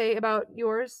you'd like to say about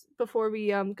yours before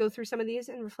we go through some of these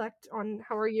and reflect on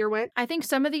how our year went? I think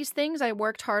some of these things I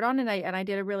worked hard on and I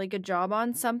did a really good job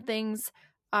on. Some things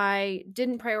I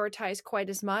didn't prioritize quite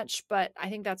as much, but I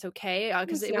think that's okay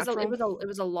because It's it was natural. it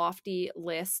was a lofty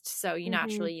list, so you Mm-hmm.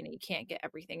 naturally you can't get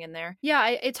everything in there. Yeah,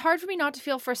 it's hard for me not to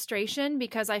feel frustration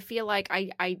because I feel like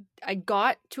I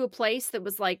got to a place that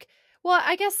was like, well,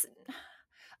 I guess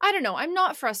I don't know. I'm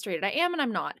not frustrated. I am and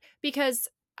I'm not because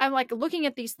I'm like looking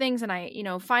at these things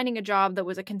and finding a job that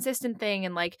was a consistent thing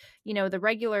and like, the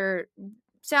regular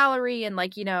salary and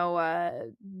like,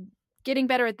 getting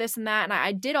better at this and that. And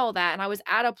I did all that. And I was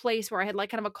at a place where I had like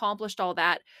kind of accomplished all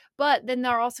that. But then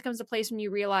there also comes a place when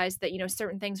you realize that,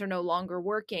 certain things are no longer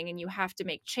working and you have to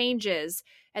make changes.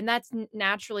 And that's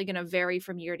naturally going to vary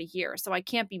from year to year. So I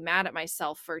can't be mad at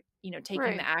myself for,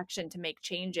 taking the Right. action to make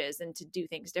changes and to do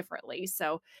things differently.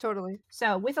 So Totally.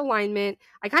 So with alignment,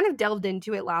 I kind of delved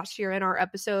into it last year in our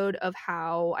episode of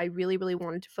how I really, really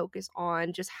wanted to focus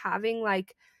on just having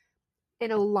like an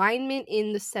alignment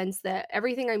in the sense that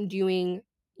everything I'm doing,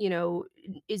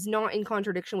 is not in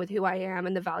contradiction with who I am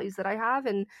and the values that I have.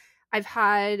 And I've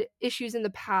had issues in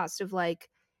the past of like,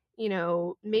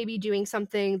 maybe doing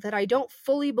something that I don't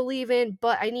fully believe in,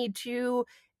 but I need to,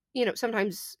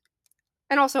 sometimes.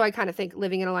 And also, I kind of think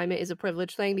living in alignment is a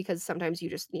privilege thing because sometimes you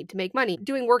just need to make money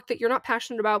doing work that you're not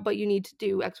passionate about, but you need to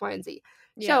do X, Y, and Z.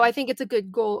 So yeah. I think it's a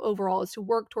good goal overall is to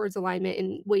work towards alignment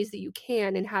in ways that you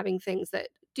can and having things that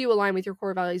do align with your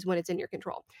core values when it's in your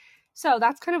control. So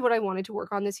that's kind of what I wanted to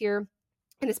work on this year.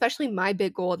 And especially my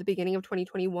big goal at the beginning of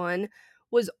 2021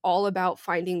 was all about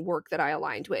finding work that I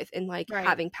aligned with and like Right.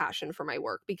 having passion for my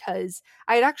work because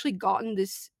I had actually gotten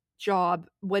this job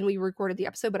when we recorded the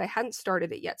episode, but I hadn't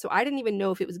started it yet. So I didn't even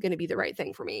know if it was going to be the right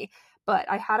thing for me. But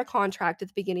I had a contract at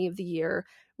the beginning of the year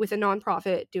with a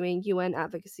nonprofit doing UN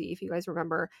advocacy, if you guys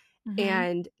remember. Mhm.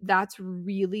 And that's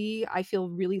really, I feel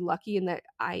really lucky in that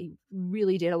I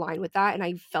really did align with that. And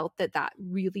I felt that that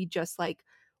really just like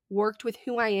worked with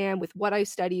who I am, with what I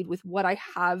studied, with what I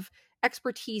have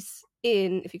expertise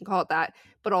in, if you can call it that,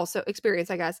 but also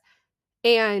experience, I guess.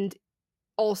 And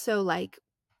also like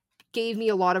gave me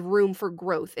a lot of room for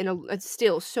growth and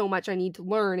still so much I need to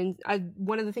learn. And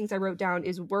one of the things I wrote down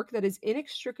is work that is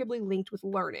inextricably linked with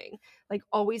learning, like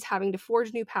always having to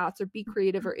forge new paths or be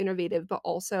creative or innovative, but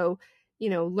also,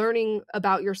 learning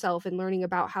about yourself and learning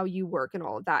about how you work and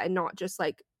all of that, and not just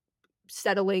like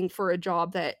settling for a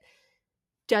job that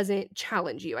doesn't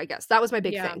challenge you. I guess that was my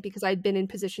big Yeah. thing because I'd been in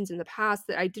positions in the past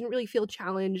that I didn't really feel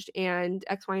challenged and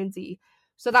X, Y, and Z.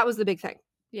 So that was the big thing.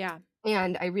 Yeah.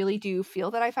 And I really do feel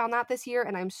that I found that this year.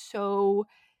 And I'm so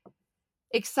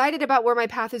excited about where my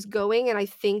path is going. And I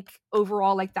think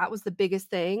overall, like that was the biggest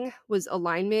thing was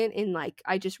alignment. And like,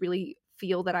 I just really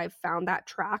feel that I've found that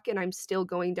track and I'm still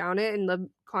going down it. And the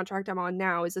contract I'm on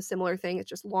now is a similar thing. It's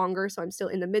just longer. So I'm still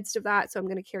in the midst of that. So I'm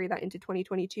going to carry that into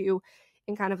 2022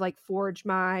 and kind of like forge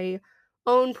my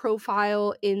own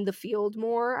profile in the field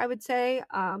more, I would say.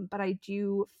 But I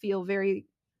do feel very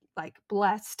like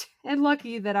blessed and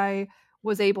lucky that I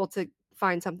was able to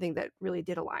find something that really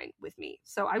did align with me.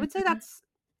 So I would say Mhm. that's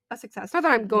a success. Not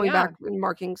that I'm going Yeah. back and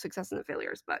marking success and the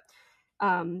failures, but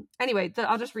anyway,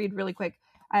 I'll just read really quick.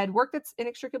 I had work that's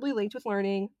inextricably linked with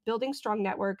learning, building strong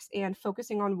networks, and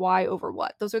focusing on why over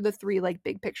what. Those are the three like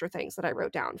big picture things that I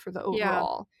wrote down for the Yeah.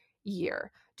 overall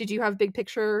year. Did you have big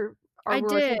picture I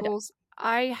overarching did. goals?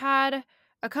 I had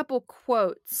a couple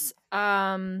quotes.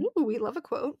 Ooh, we love a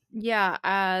quote. Yeah,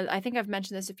 I think I've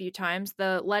mentioned this a few times.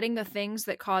 The letting the things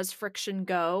that cause friction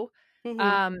go. And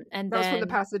That was from the then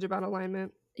passage about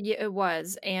alignment. yeah, it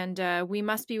was. And we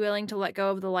must be willing to let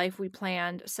go of the life we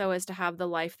planned so as to have the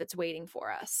life that's waiting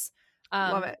for us.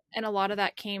 Love it. And a lot of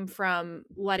that came from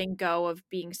letting go of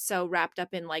being so wrapped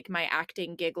up in like my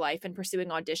acting gig life and pursuing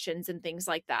auditions and things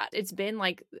like that. It's been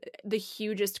like the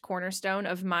hugest cornerstone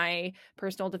of my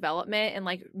personal development and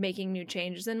like making new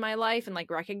changes in my life and like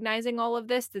recognizing all of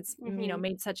this that's,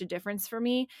 made such a difference for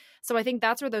me. So I think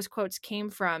that's where those quotes came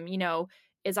from,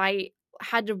 is I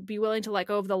had to be willing to let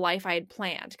go of the life I had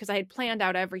planned because I had planned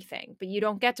out everything, but you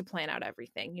don't get to plan out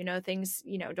everything. Things,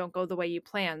 don't go the way you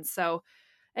plan. So,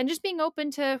 and just being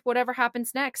open to whatever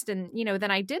happens next. And,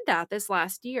 then I did that this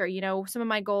last year. Some of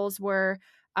my goals were,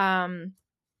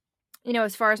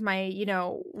 as far as my,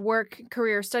 work,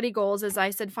 career, study goals, as I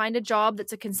said, find a job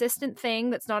that's a consistent thing,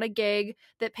 that's not a gig,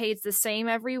 that pays the same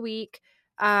every week.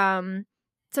 Something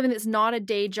that's not a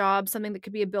day job, something that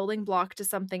could be a building block to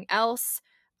something else.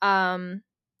 And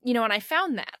I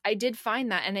found that. I did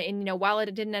find that. And while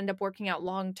it didn't end up working out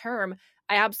long term,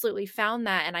 I absolutely found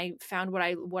that, and I found what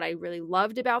I really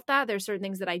loved about that. There's certain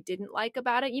things that I didn't like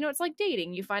about it. It's like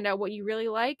dating. You find out what you really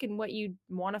like and what you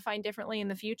want to find differently in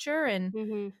the future. And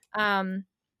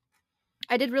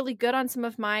I did really good on some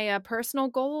of my personal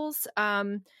goals.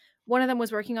 one of them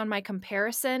was working on my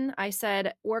comparison. I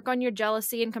said, work on your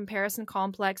jealousy and comparison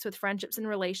complex with friendships and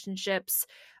relationships,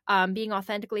 being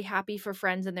authentically happy for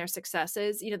friends and their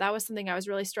successes. That was something I was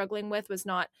really struggling with, was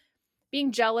not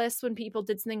being jealous when people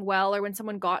did something well or when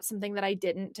someone got something that I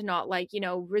didn't, to not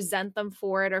resent them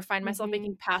for it or find myself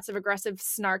making passive aggressive,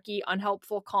 snarky,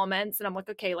 unhelpful comments. And I'm like,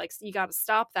 okay, like, you got to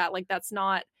stop that. Like, that's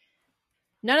not,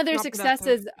 none of their Not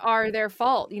successes productive. are their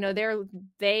fault.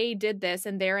 They did this,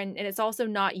 and and it's also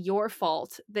not your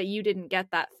fault that you didn't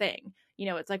get that thing.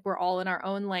 It's like we're all in our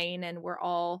own lane and we're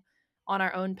all on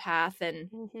our own path.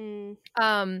 And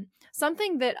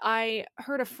something that I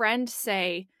heard a friend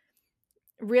say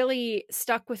really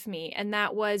stuck with me, and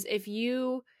that was, if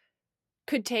you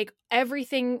could take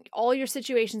everything, all your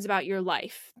situations about your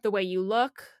life, the way you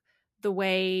look, the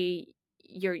way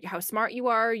how smart you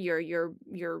are, your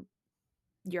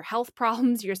health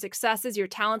problems, your successes, your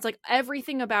talents, like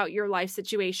everything about your life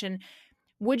situation,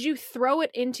 would you throw it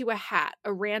into a hat,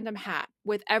 a random hat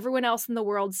with everyone else in the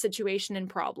world's situation and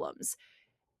problems,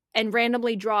 and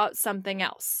randomly draw out something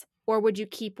else? Or would you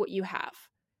keep what you have?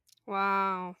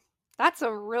 Wow. That's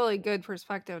a really good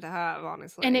perspective to have,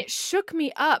 honestly. And it shook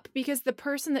me up, because the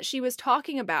person that she was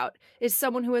talking about is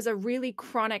someone who has a really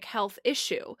chronic health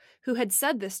issue, who had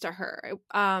said this to her.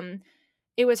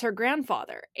 It was her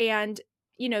grandfather. And,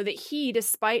 that he,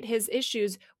 despite his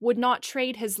issues, would not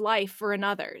trade his life for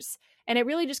another's. And it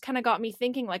really just kind of got me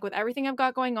thinking, like, with everything I've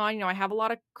got going on, I have a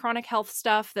lot of chronic health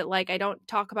stuff that, like, I don't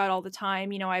talk about all the time.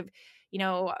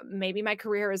 Maybe my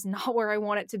career is not where I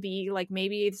want it to be. Like,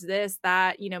 maybe it's this,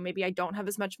 that, maybe I don't have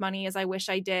as much money as I wish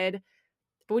I did.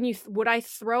 But would I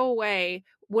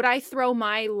throw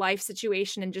my life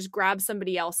situation and just grab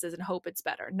somebody else's and hope it's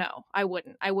better? No, I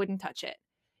wouldn't touch it.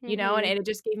 And it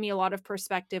just gave me a lot of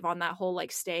perspective on that whole,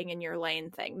 like, staying in your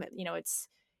lane thing, that,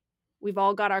 we've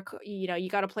all got our, you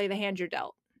got to play the hand you're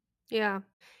dealt. Yeah.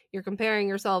 You're comparing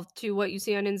yourself to what you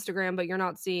see on Instagram, but you're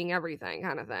not seeing everything,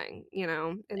 kind of thing,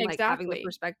 and like having the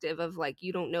perspective of, like,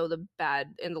 you don't know the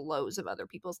bad and the lows of other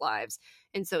people's lives.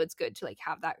 And so it's good to, like,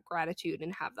 have that gratitude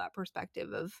and have that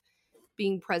perspective of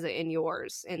being present in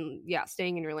yours and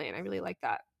staying in your lane. I really like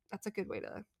that. That's a good way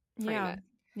to frame it.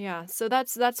 Yeah. So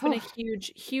that's been a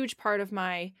huge part of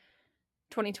my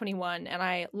 2021. And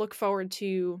I look forward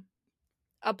to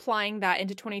applying that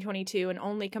into 2022 and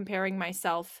only comparing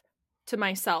myself to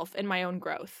myself and my own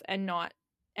growth and not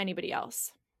anybody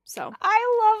else. So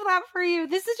I love that for you.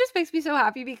 This just makes me so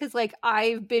happy, because, like,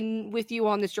 I've been with you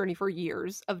on this journey for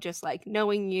years of just, like,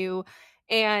 knowing you,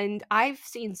 and I've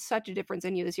seen such a difference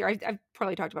in you this year. I've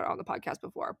probably talked about it on the podcast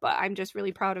before, but I'm just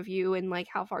really proud of you and, like,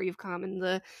 how far you've come, and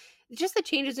the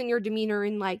changes in your demeanor,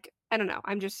 and, like, I don't know.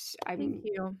 Thank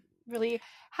you. Really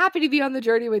happy to be on the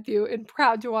journey with you, and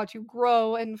proud to watch you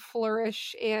grow and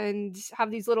flourish and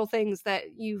have these little things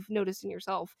that you've noticed in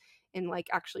yourself, and, like,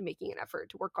 actually making an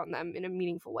effort to work on them in a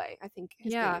meaningful way. I think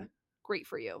has been great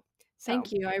for you. So.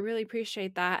 Thank you. I really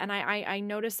appreciate that. And I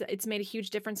noticed that it's made a huge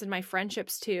difference in my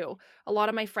friendships too. A lot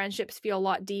of my friendships feel a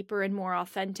lot deeper and more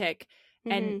authentic.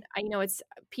 And I know it's,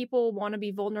 people want to be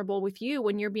vulnerable with you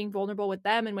when you're being vulnerable with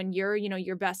them. And when you're,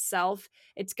 your best self,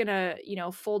 it's going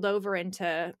to, fold over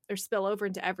into, or spill over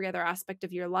into every other aspect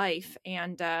of your life.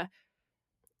 And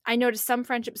I noticed some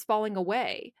friendships falling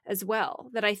away as well,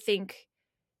 that I think,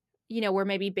 were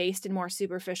maybe based in more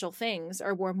superficial things,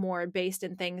 or were more based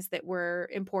in things that were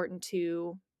important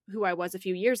to who I was a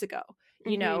few years ago,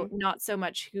 not so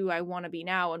much who I want to be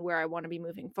now and where I want to be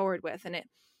moving forward with. And it,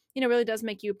 really does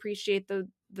make you appreciate the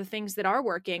things that are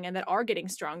working and that are getting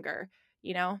stronger,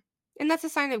 And that's a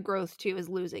sign of growth too, is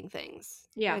losing things.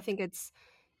 Yeah. I think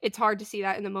it's hard to see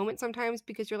that in the moment sometimes,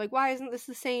 because you're like, why isn't this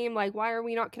the same? Like, why are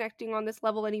we not connecting on this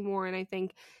level anymore? And I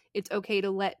think it's okay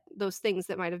to let those things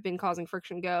that might have been causing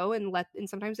friction go, and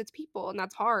sometimes it's people, and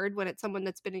that's hard when it's someone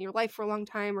that's been in your life for a long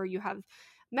time, or you have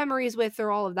memories with,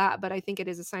 or all of that. But I think it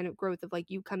is a sign of growth, of, like,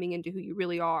 you coming into who you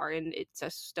really are, and it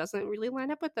just doesn't really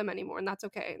line up with them anymore, and that's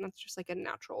okay. And that's just, like, a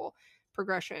natural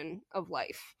progression of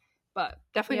life, but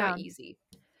definitely not easy.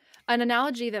 An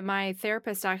analogy that my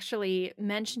therapist actually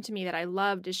mentioned to me that I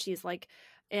loved is, she's like,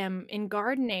 in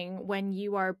gardening, when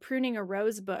you are pruning a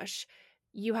rose bush,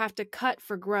 you have to cut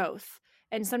for growth.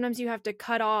 And sometimes you have to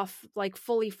cut off, like,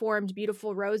 fully formed,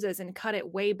 beautiful roses and cut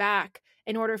it way back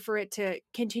in order for it to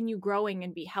continue growing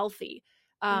and be healthy.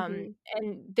 And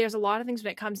there's a lot of things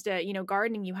when it comes to,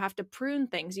 gardening. You have to prune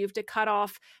things. You have to cut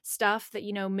off stuff that,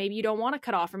 maybe you don't want to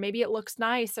cut off, or maybe it looks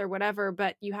nice or whatever,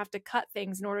 but you have to cut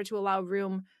things in order to allow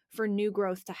room for new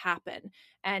growth to happen.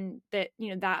 And that,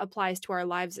 that applies to our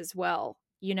lives as well,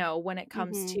 when it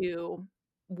comes to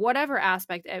whatever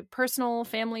aspect, personal,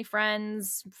 family,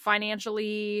 friends,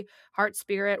 financially, heart,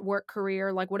 spirit, work,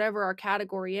 career, like whatever our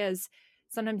category is,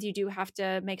 sometimes you do have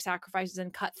to make sacrifices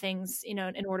and cut things, you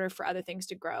know, in order for other things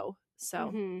to grow.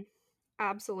 So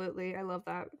Absolutely. I love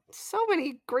that. So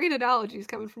many great analogies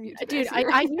coming from you today, dude,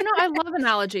 Sierra. I you know, I love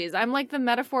analogies. I'm like the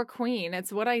metaphor queen.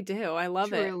 It's what I do. I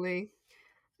love it. Truly.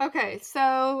 Okay,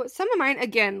 so some of mine,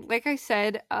 again, like I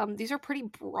said, these are pretty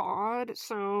broad,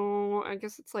 so I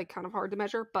guess it's like kind of hard to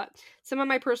measure. But some of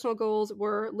my personal goals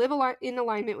were live in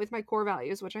alignment with my core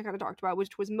values, which I kind of talked about,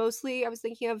 which was mostly I was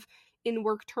thinking of in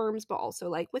work terms, but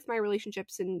also like with my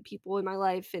relationships and people in my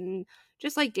life and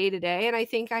just like day to day. And I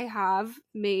think I have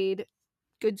made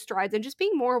good strides and just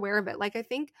being more aware of it. Like I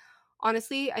think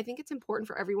honestly, I think it's important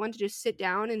for everyone to just sit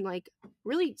down and like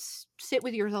really sit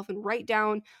with yourself and write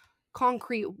down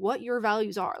concrete what your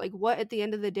values are, like what at the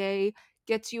end of the day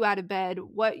gets you out of bed,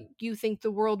 what you think the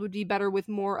world would be better with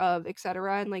more of,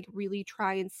 etc., and like really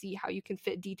try and see how you can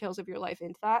fit details of your life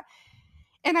into that.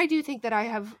 And I do think that I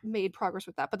have made progress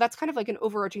with that, but that's kind of like an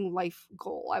overarching life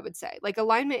goal, I would say. Like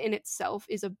alignment in itself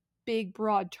is a big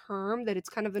broad term that it's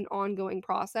kind of an ongoing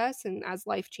process, and as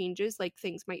life changes, like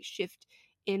things might shift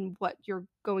in what you're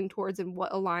going towards and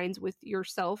what aligns with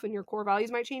yourself and your core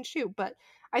values might change too. But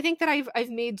I think that I've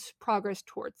made progress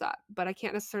towards that, but I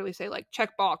can't necessarily say like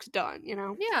check box done, you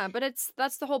know? Yeah, but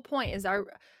that's the whole point is our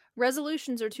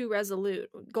resolutions are too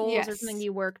resolute. Goals are something Yes,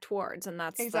 you work towards, and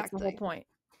that's the whole exactly. point.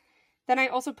 Then I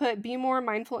also put be more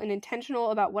mindful and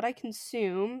intentional about what I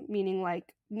consume, meaning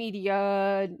like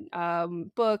media,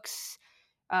 books,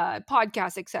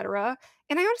 podcasts, etc.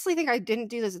 And I honestly think I didn't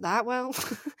do this that well.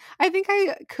 I think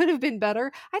I could have been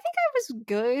better. I think I was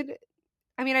good.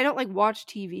 I mean, I don't like watch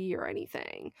TV or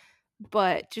anything,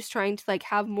 but just trying to like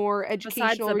have more Besides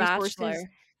educational The resources. Bachelor.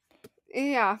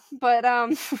 Yeah, but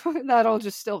that'll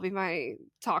just still be my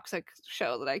toxic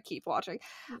show that I keep watching.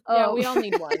 Yeah, we all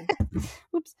need one.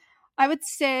 Oops. I would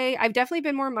say I've definitely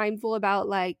been more mindful about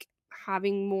like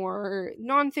having more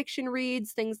nonfiction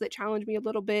reads, things that challenge me a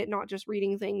little bit, not just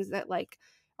reading things that like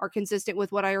are consistent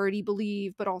with what I already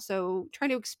believe, but also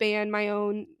trying to expand my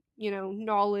own,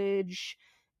 knowledge.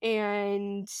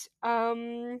 And I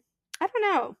don't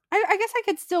know. I guess I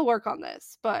could still work on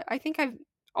this, but I think I've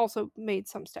also made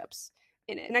some steps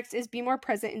in it. Next is be more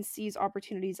present and seize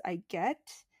opportunities I get.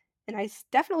 And I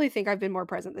definitely think I've been more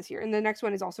present this year. And the next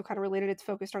one is also kind of related. It's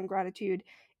focused on gratitude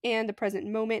and the present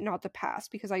moment, not the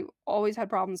past, because I always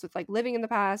had problems with like living in the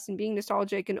past and being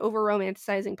nostalgic and over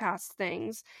romanticizing past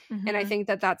things. And I think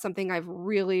that that's something I've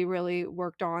really, really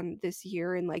worked on this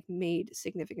year and like made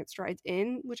significant strides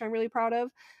in, which I'm really proud of.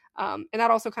 And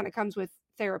that also kind of comes with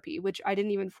therapy, which I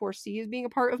didn't even foresee as being a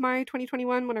part of my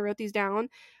 2021 when I wrote these down.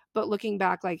 But looking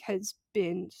back, like, has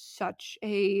been such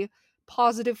a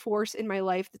positive force in my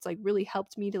life that's like really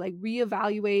helped me to like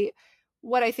reevaluate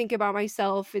what I think about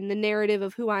myself and the narrative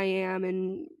of who I am,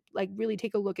 and like really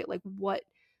take a look at like what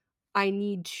I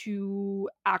need to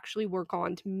actually work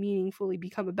on to meaningfully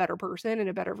become a better person and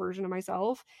a better version of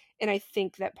myself. And I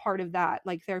think that part of that,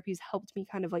 like therapy, has helped me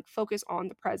kind of like focus on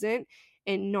the present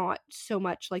and not so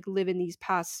much like live in these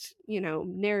past,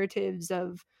 narratives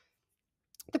of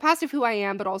the past of who I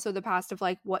am, but also the past of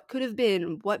like what could have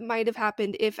been, what might have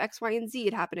happened if X, Y, and Z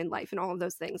had happened in life, and all of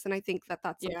those things. And I think that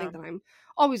that's Yeah. something that I'm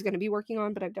always going to be working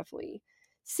on, but I've definitely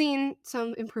seen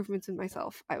some improvements in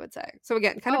myself, I would say. So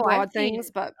again, kind of broad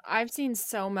things, but I've seen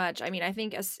so much. I mean, I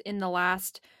think as in the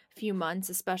last few months,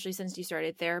 especially since you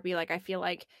started therapy, like I feel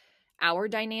like our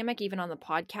dynamic, even on the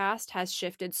podcast, has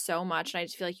shifted so much. And I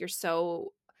just feel like you're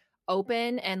so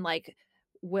open and like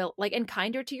and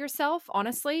kinder to yourself,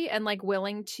 honestly, and like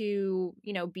willing to,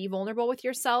 be vulnerable with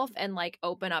yourself and like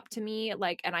open up to me,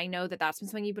 like, and I know that that's been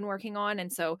something you've been working on.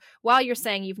 And so while you're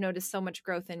saying you've noticed so much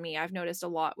growth in me, I've noticed a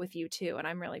lot with you too, and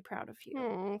I'm really proud of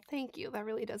you. Thank you. That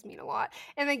really does mean a lot.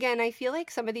 And again, I feel like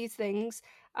some of these things,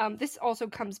 this also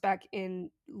comes back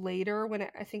in later when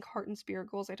I think Heart and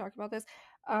Spirit Goals, I talk about this.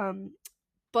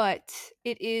 But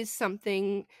it is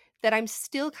something that I'm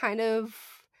still kind of,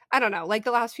 I don't know, like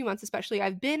the last few months especially,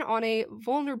 I've been on a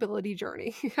vulnerability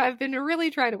journey. I've been really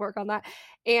trying to work on that.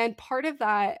 And part of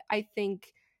that, I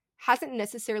think, hasn't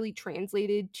necessarily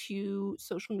translated to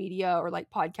social media or like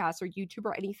podcasts or YouTube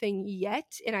or anything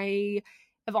yet. And I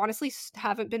have honestly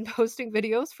haven't been posting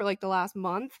videos for like the last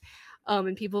month.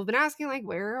 And people have been asking like,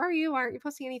 where are you? Why aren't you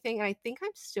posting anything? And I think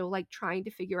I'm still like trying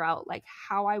to figure out like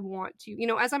how I want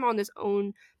to, as I'm on this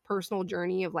own personal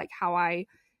journey of like how I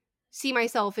see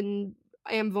myself and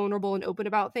I am vulnerable and open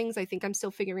about things. I think I'm still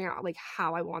figuring out like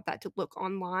how I want that to look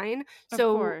online. Of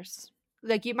So course.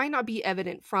 like it might not be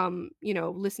evident from,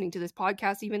 listening to this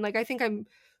podcast even. Like I think I'm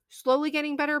slowly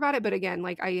getting better about it, but again,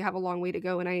 like I have a long way to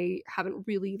go and I haven't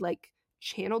really like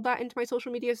channeled that into my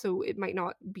social media, so it might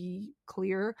not be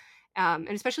clear. And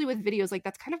especially with videos, like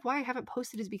that's kind of why I haven't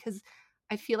posted, is because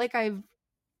I feel like I've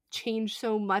changed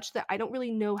so much that I don't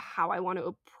really know how I want to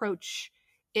approach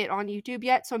it on YouTube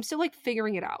yet. So I'm still like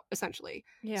figuring it out essentially.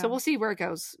 So Yeah. we'll see where it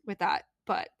goes with that.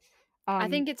 But I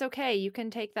think it's okay. You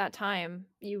can take that time.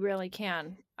 You really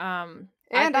can. and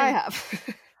I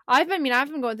have. I've been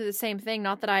going through the same thing.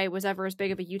 Not that I was ever as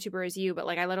big of a YouTuber as you, but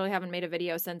like I literally haven't made a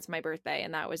video since my birthday,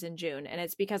 and that was in June. And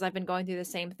it's because I've been going through the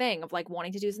same thing of like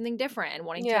wanting to do something different and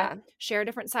wanting to share a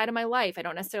different side of my life. I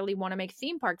don't necessarily want to make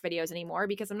theme park videos anymore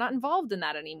because I'm not involved in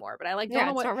that anymore. But I like don't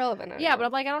know what, it's not relevant anymore. Yeah, but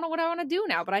I'm like I don't know what I want to do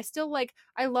now. But I still like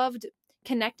I loved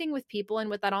connecting with people and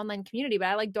with that online community, but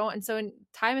I like don't. And so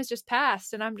time has just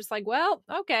passed, and I'm just like, well,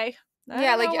 okay.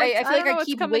 Yeah, like I feel like I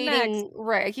keep waiting. Next.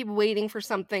 Right, I keep waiting for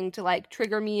something to like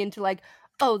trigger me into like,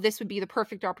 oh, this would be the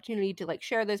perfect opportunity to like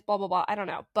share this, blah blah blah. I don't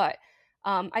know, but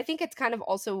I think it's kind of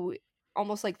also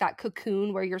almost like that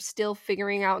cocoon where you're still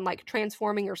figuring out and like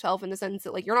transforming yourself, in the sense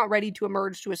that like you're not ready to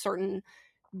emerge to a certain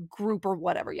group or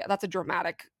whatever. Yeah, that's a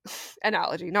dramatic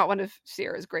analogy, not one of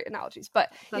Sierra's great analogies,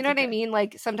 but you know what I mean?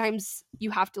 Like sometimes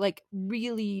you have to like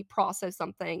really process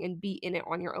something and be in it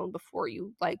on your own before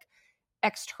you like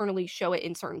externally show it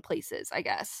in certain places, I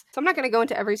guess. So I'm not going to go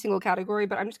into every single category,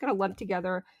 but I'm just going to lump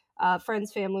together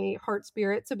friends, family, heart,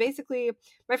 spirit. So basically,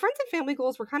 my friends and family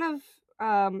goals were kind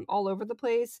of all over the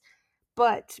place,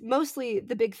 but mostly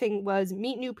the big thing was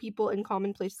meet new people in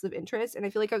common places of interest. And I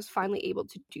feel like I was finally able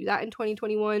to do that in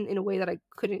 2021 in a way that I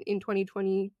couldn't in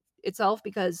 2020 itself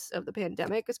because of the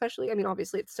pandemic, especially. I mean,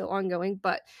 obviously it's still ongoing,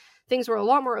 but things were a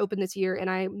lot more open this year and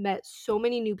I met so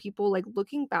many new people. Like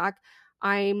looking back,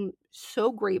 I'm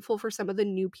so grateful for some of the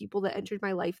new people that entered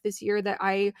my life this year that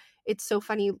it's so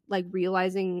funny like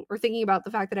realizing or thinking about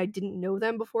the fact that I didn't know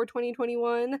them before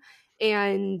 2021.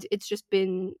 And it's just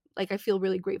been like I feel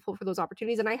really grateful for those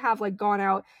opportunities. And I have like gone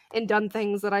out and done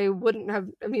things that I wouldn't have.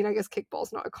 I mean, I guess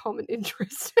kickball's not a common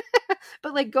interest,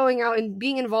 but like going out and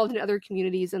being involved in other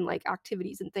communities and like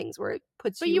activities and things where it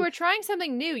puts But you were trying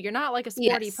something new. You're not like a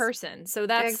sporty person. So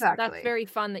that's very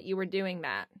fun that you were doing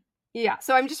that. Yeah,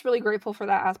 so I'm just really grateful for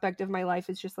that aspect of my life.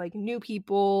 It's just like new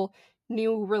people,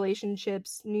 new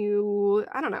relationships,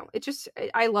 I don't know. It just,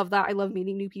 I love that. I love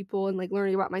meeting new people and like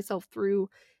learning about myself through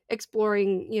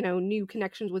exploring, new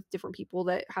connections with different people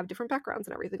that have different backgrounds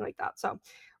and everything like that. So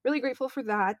really grateful for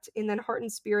that. And then heart and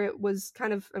spirit was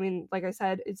kind of, I mean, like I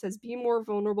said, it says be more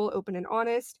vulnerable, open and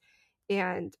honest.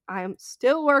 And I'm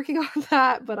still working on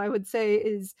that, but I would say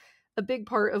is a big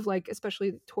part of like,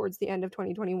 especially towards the end of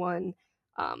 2021,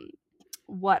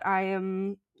 what I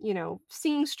am,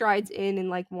 seeing strides in and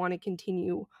like want to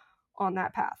continue on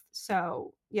that path.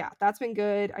 So yeah, that's been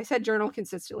good. I said journal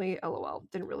consistently, LOL.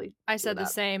 Didn't really. I said the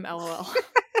same, LOL.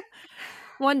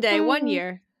 One day, 1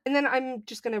 year. And then I'm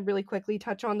just going to really quickly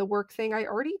touch on the work thing. I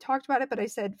already talked about it, but I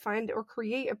said find or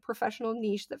create a professional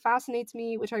niche that fascinates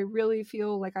me, which I really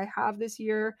feel like I have this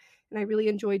year. And I really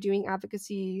enjoy doing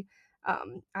advocacy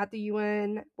at the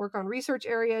UN, work on research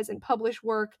areas and publish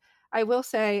work. I will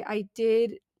say I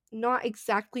did not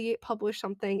exactly publish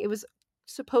something. It was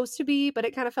supposed to be, but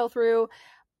it kind of fell through.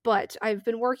 But I've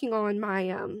been working on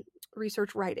my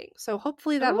research writing. So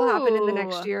hopefully that will happen in the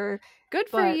next year. Good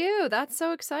for you. That's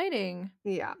so exciting.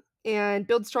 Yeah. And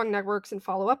build strong networks and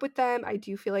follow up with them. I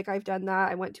do feel like I've done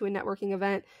that. I went to a networking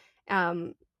event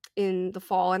in the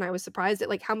fall and I was surprised at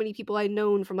like how many people I'd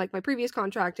known from like my previous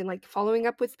contract and like following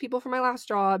up with people from my last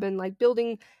job and like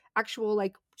building actual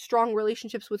like strong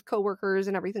relationships with coworkers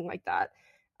and everything like that.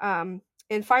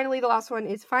 And finally, the last one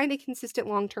is find a consistent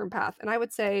long-term path. And I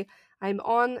would say I'm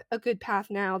on a good path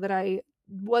now that I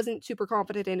wasn't super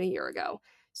confident in a year ago.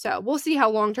 So we'll see how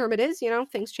long-term it is.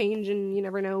 Things change and you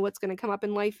never know what's going to come up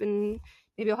in life. And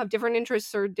maybe I'll have different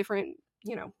interests or different,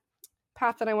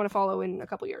 path that I want to follow in a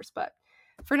couple years. But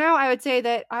for now, I would say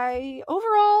that I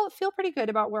overall feel pretty good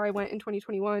about where I went in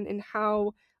 2021 and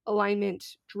how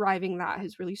alignment driving that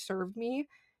has really served me.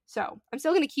 So I'm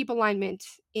still going to keep alignment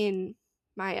in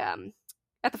my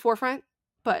at the forefront,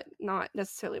 but not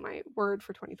necessarily my word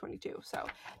for 2022. So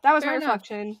that was my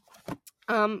reflection.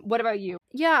 What about you?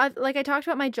 Yeah, like I talked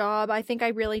about my job. I think I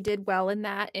really did well in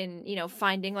that, in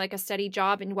finding like a steady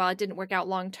job. And while it didn't work out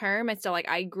long term,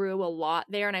 I grew a lot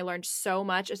there, and I learned so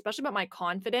much, especially about my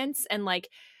confidence and like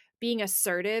being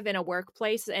assertive in a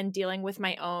workplace and dealing with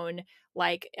my own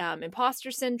like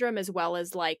imposter syndrome, as well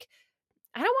as like,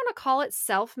 I don't want to call it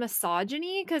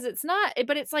self-misogyny because it's not,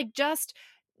 but it's like just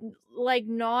like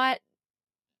not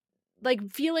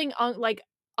like feeling like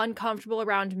uncomfortable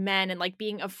around men and like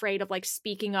being afraid of like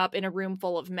speaking up in a room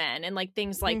full of men and like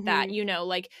things like that, you know,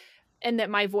 like, and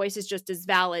that my voice is just as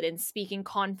valid and speaking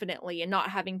confidently and not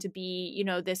having to be, you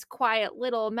know, this quiet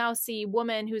little mousy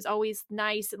woman who's always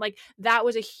nice. And like, that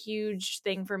was a huge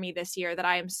thing for me this year, that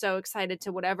I am so excited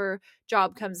to whatever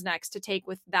job comes next to take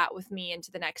with me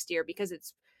into the next year, because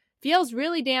it feels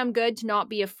really damn good to not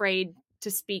be afraid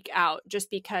to speak out just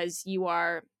because you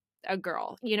are a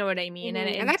girl, you know what I mean?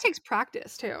 And that takes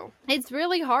practice too. It's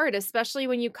really hard, especially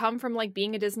when you come from like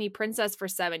being a Disney princess for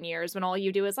 7 years, when all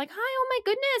you do is like, hi, oh my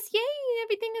goodness, yay,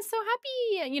 everything is so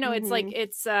happy, you know. It's like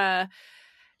it's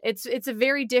a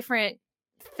very different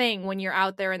thing when you're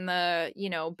out there in the, you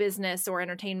know, business or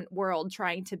entertainment world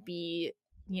trying to be,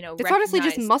 you know, it's honestly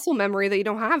just muscle memory that you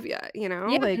don't have yet, you know.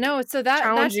 Yeah, like, no, so that's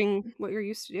what you're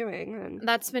used to doing, and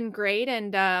that's been great.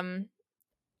 And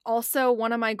also,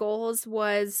 one of my goals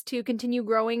was to continue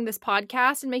growing this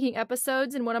podcast and making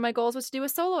episodes. And one of my goals was to do a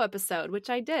solo episode,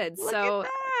 which I did. So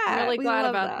I'm really glad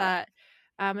about that.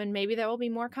 And maybe there will be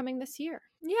more coming this year.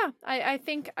 Yeah, I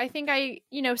think I,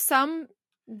 you know, some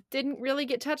didn't really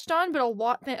get touched on, but a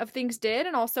lot of things did.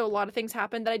 And also a lot of things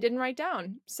happened that I didn't write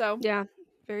down. So yeah,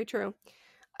 very true.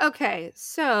 Okay,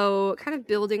 so kind of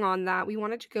building on that, we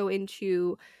wanted to go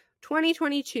into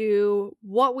 2022,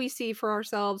 what we see for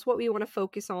ourselves, what we want to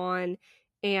focus on,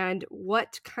 and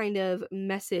what kind of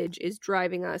message is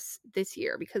driving us this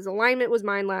year, because alignment was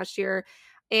mine last year.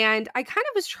 And I kind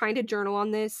of was trying to journal on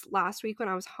this last week when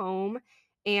I was home,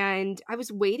 and I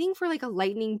was waiting for like a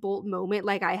lightning bolt moment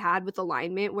like I had with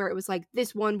alignment, where it was like,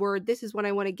 this one word, this is what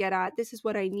I want to get at, this is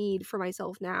what I need for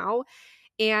myself now.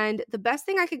 And the best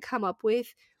thing I could come up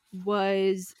with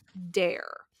was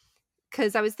dare.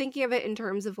 Because I was thinking of it in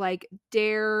terms of like,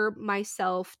 dare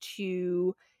myself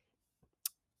to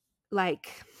like,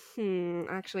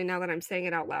 actually, now that I'm saying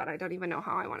it out loud, I don't even know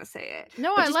how I want to say it.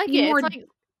 No, I like it. It's like,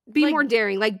 be more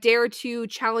daring, like dare to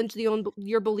challenge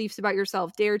your beliefs about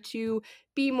yourself, dare to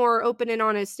be more open and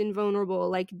honest and vulnerable,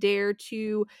 like dare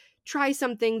to try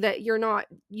something that you're not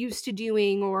used to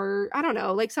doing, or I don't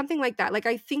know, like something like that. Like,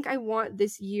 I think I want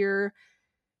this year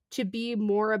to be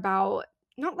more about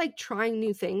not like trying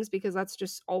new things, because that's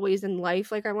just always in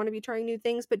life, like I want to be trying new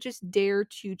things, but just dare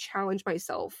to challenge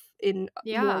myself in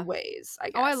more ways, I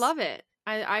guess. Oh, I love it.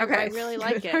 I really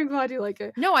like it. I'm glad you like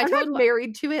it. No, I'm not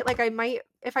married to it. Like, I might,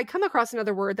 if I come across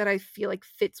another word that I feel like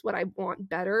fits what I want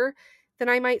better, then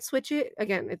I might switch it.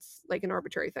 Again, it's like an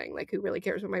arbitrary thing. Like, who really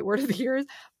cares what my word of the year is?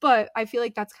 But I feel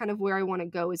like that's kind of where I want to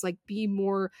go, is like be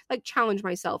more, like challenge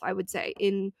myself, I would say,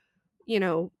 in, you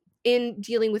know, in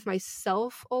dealing with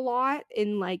myself a lot,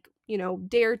 in like, you know,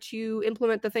 dare to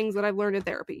implement the things that I've learned in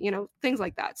therapy, you know, things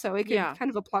like that. So it can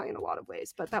kind of apply in a lot of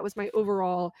ways, but that was my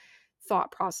overall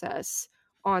thought process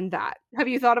on that. Have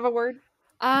you thought of a word?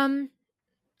 Or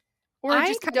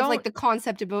just kind of like the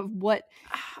concept of what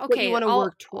you want to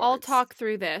work towards? I'll talk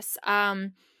through this.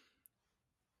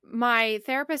 My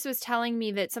therapist was telling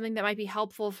me that something that might be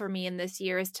helpful for me in this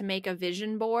year is to make a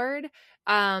vision board.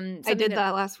 I did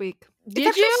that last week. Did it's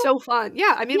actually you? so fun.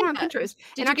 Yeah, I made one on Pinterest.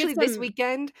 And actually this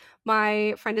weekend,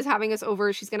 my friend is having us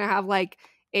over. She's going to have like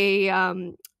a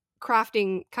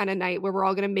crafting kind of night where we're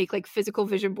all going to make like physical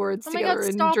vision boards together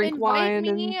and drink wine.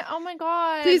 And oh my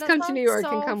God. Please come to New York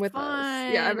and come with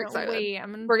us. Yeah, I'm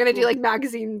excited. We're going to do like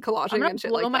magazine collaging and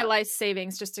shit like that. I'm going to blow my life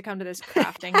savings just to come to this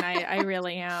crafting night. I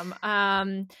really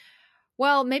am.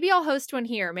 Well, maybe I'll host one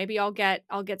here. Maybe I'll get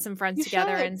some friends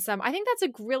together and some. I think that's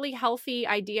a really healthy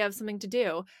idea of something to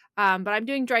do. But I'm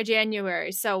doing dry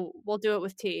January, so we'll do it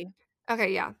with tea.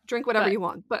 Okay, yeah. Drink whatever you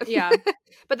want. But yeah.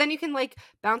 But then you can like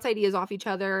bounce ideas off each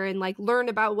other and like learn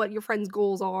about what your friends'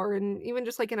 goals are, and even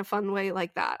just like in a fun way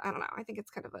like that. I don't know. I think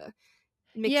it's kind of a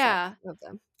mix of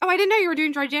them. Oh, I didn't know you were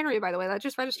doing dry January, by the way. That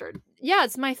just registered. Yeah,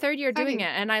 it's my 3rd year doing it,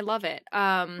 and I love it. Oh,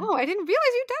 I didn't realize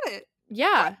you did it.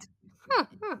 Yeah. What?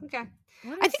 Huh, okay.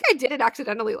 I think I did it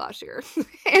accidentally last year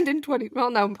and in probably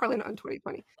not in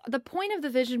 2020. The point of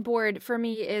the vision board for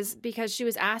me is because she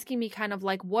was asking me kind of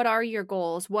like, what are your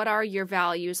goals? What are your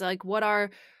values? Like, what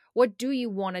do you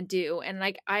want to do? And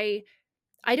like, I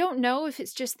don't know if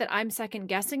it's just that I'm second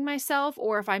guessing myself,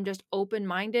 or if I'm just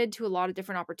open-minded to a lot of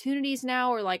different opportunities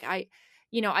now, or like I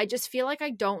just feel like I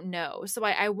don't know. So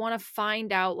I want to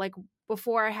find out, like,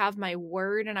 before I have my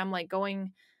word and I'm like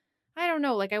going, I don't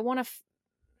know, like I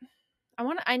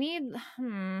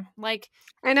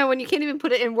know when you can't even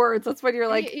put it in words, that's when you're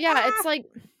like, it's like,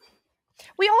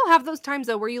 we all have those times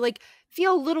though where you like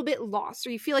feel a little bit lost,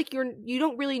 or you feel like you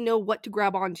don't really know what to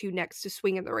grab onto next to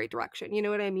swing in the right direction, you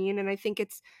know what I mean? And I think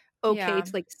it's okay Yeah.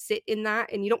 to like sit in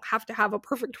that, and you don't have to have a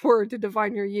perfect word to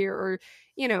define your year, or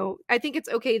I think it's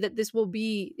okay that this will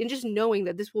be, and just knowing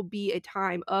that this will be a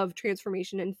time of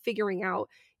transformation and figuring out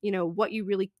what you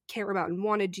really care about and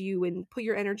want to do and put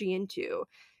your energy into,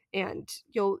 and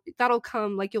that'll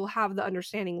come, like you'll have the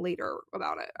understanding later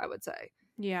about it, I would say.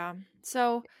 Yeah.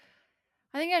 So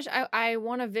I think I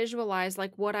want to visualize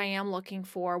like what I am looking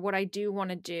for, what I do want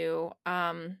to do.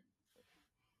 And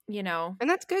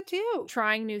that's good too.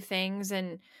 Trying new things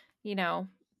and,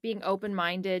 being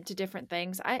open-minded to different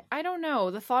things. I don't know.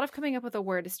 The thought of coming up with a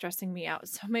word is stressing me out.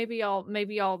 So maybe I'll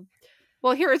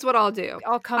Well, here's what I'll do.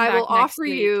 I'll come I back will next offer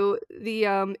week. you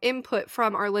the input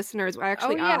from our listeners. I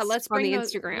actually asked let's on bring the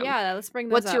those, Instagram. Yeah, let's bring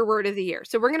those What's up. your word of the year?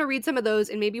 So we're going to read some of those,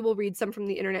 and maybe we'll read some from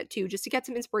the internet too, just to get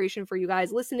some inspiration for you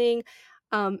guys listening.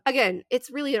 Again, it's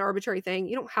really an arbitrary thing.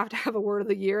 You don't have to have a word of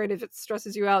the year, and if it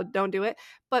stresses you out, don't do it.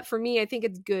 But for me, I think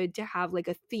it's good to have like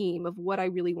a theme of what I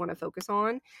really want to focus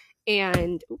on.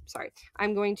 And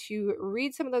I'm going to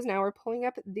read some of those now. We're pulling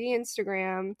up the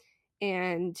Instagram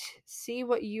and see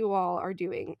what you all are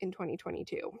doing in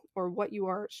 2022, or what you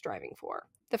are striving for.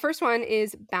 The first one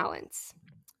is balance.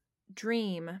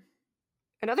 Dream.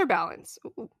 Another balance.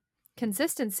 Ooh.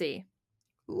 Consistency.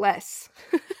 Less.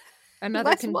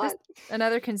 Another what?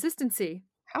 Another consistency.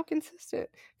 How consistent?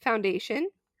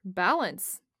 Foundation.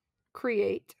 Balance.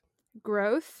 Create.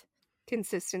 Growth.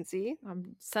 Consistency.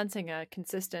 I'm sensing a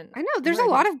consistent. I know there's a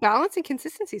lot of balance and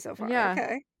consistency so far. Yeah.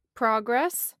 Okay.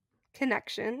 Progress.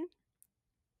 Connection.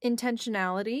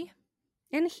 Intentionality.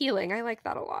 And healing. I like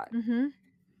that a lot. Mm-hmm.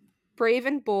 Brave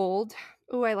and bold.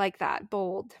 Ooh, I like that.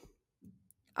 Bold.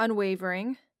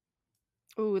 Unwavering.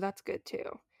 Ooh, that's good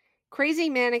too. Crazy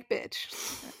manic bitch.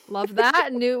 Love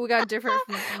that. Knew we got different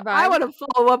vibes. I want to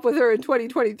follow up with her in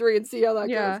 2023 and see how that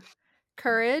goes.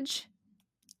 Courage.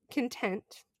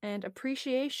 Content. And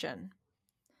appreciation.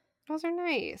 Those are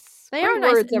nice. They Great are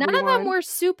nice. words, None everyone. of them were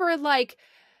super like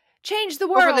change the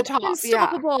world, over the top,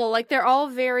 unstoppable. Yeah. Like they're all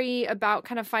very about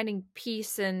kind of finding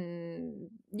peace, and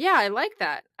I like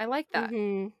that.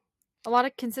 Mm-hmm. A lot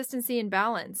of consistency and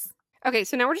balance. Okay,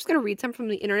 so now we're just going to read some from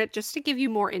the internet just to give you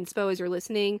more inspo as you're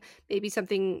listening. Maybe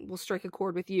something will strike a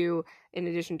chord with you in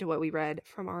addition to what we read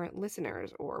from our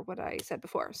listeners or what I said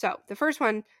before. So the first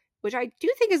one, which I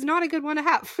do think is not a good one to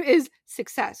have, is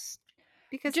success.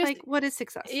 Because what is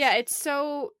success? Yeah, it's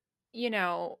so,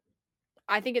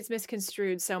 I think it's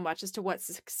misconstrued so much as to what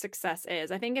success is.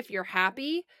 I think if you're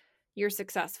happy, you're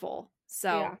successful.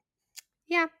 So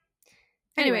yeah.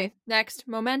 Anyway, next,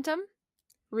 momentum.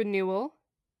 Renewal.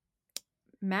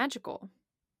 Magical.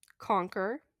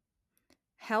 Conquer.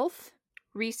 Health.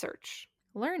 Research.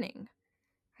 Learning.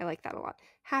 I like that a lot.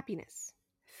 Happiness.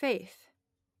 Faith.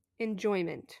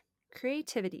 Enjoyment.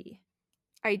 Creativity.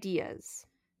 Ideas.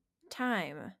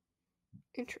 Time.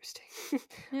 Interesting.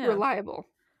 Yeah. Reliable.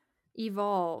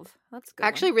 Evolve. That's good. I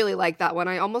actually really like that one.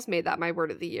 I almost made that my word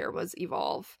of the year was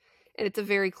evolve. And it's a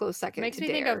very close second. Makes me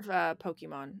think of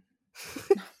Pokemon.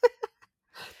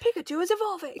 Pikachu is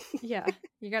evolving. Yeah.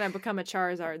 You're going to become a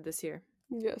Charizard this year.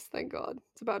 Yes, thank God.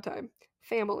 It's about time.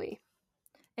 Family.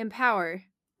 Empower.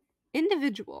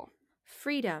 Individual.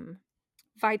 Freedom.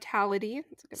 Vitality.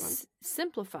 That's a good one.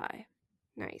 Simplify.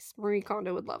 Nice. Marie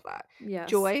Kondo would love that. Yes.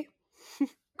 Joy.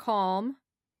 Calm.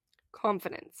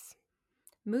 Confidence.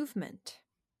 Movement.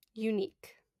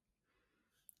 Unique.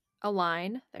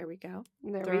 Align. There we go.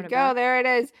 There we go. There it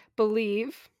is.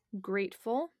 Believe.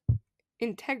 Grateful.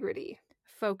 Integrity.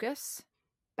 Focus.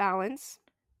 Balance.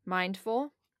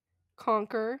 Mindful.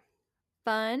 Conquer.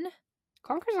 Fun.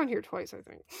 Conquer's on here twice, I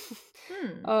think.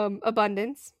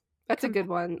 Abundance. That's a good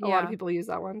one. A lot of people use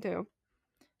that one too.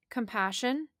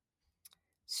 Compassion.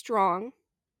 Strong.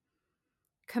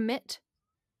 Commit.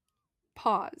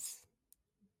 Pause.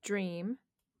 Dream.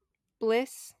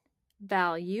 Bliss.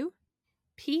 Value.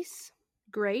 Peace.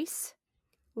 Grace.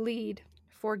 Lead.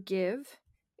 Forgive.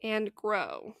 And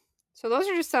grow. So those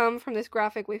are just some from this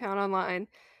graphic we found online.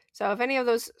 So if any of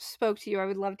those spoke to you, I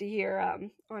would love to hear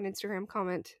on Instagram,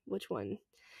 comment which one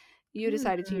you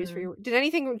decided to use for your... Did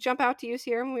anything jump out to you,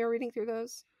 Sierra, when we were reading through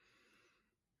those?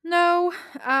 No.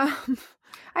 I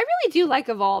really do like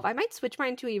evolve. I might switch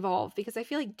mine to evolve because I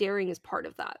feel like daring is part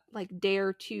of that. Like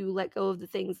dare to let go of the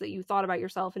things that you thought about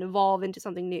yourself and evolve into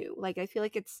something new. Like I feel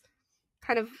like it's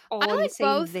kind of all in the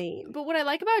same vein. But what I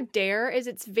like about dare is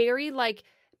it's very like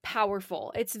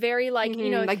powerful. It's very like,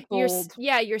 like bold.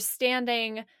 You're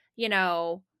standing,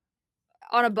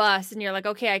 on a bus and you're like,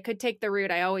 okay, I could take the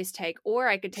route I always take, or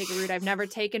I could take a route I've never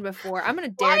taken before. I'm going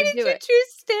to dare to do it. Why did you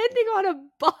choose standing on a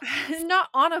bus? Not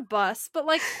on a bus, but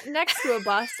like next to a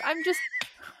bus. I'm just...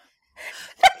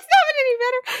 That's not any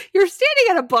better. You're standing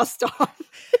at a bus stop.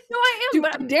 No, I am. Do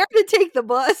But I dare to take the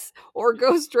bus or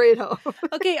go straight home?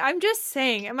 okay, I'm just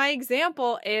saying. And my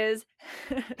example is,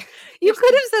 You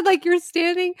could have said like you're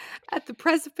standing at the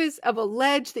precipice of a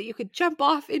ledge that you could jump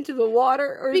off into the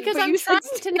water, or because but I'm you said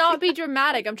trying to not be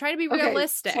dramatic. I'm trying to be Okay,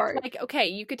 realistic. sorry. Like, okay,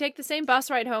 you could take the same bus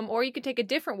ride home, or you could take a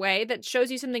different way that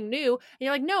shows you something new. And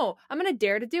you're like, no, I'm gonna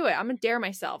dare to do it. I'm gonna dare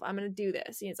myself. I'm gonna do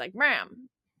this. And it's like, ram.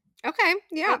 Okay,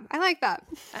 yeah, I like that.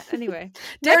 Anyway,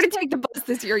 Dare to take the bus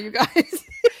this year, you guys.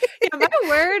 yeah, my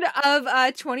word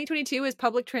of 2022 is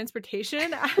public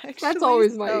transportation. Actually, That's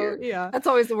always my ear. Yeah, That's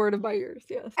always the word of my ears.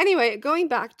 Yes. Anyway, going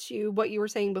back to what you were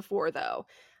saying before, though,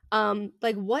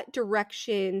 like what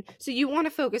direction? So you want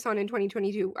to focus on in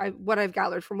 2022? What I've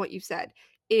gathered from what you've said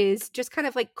is just kind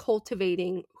of like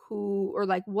cultivating who or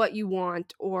like what you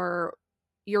want or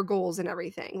your goals and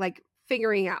everything, like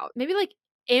figuring out. maybe like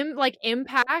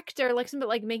impact or like something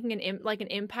like making an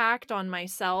impact on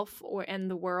myself or and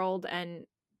the world and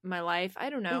my life. I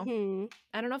don't know. Mhm.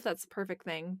 I don't know if that's the perfect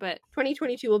thing, but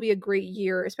 2022 will be a great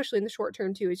year, especially in the short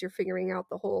term too, as you're figuring out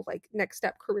the whole like next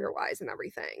step career wise and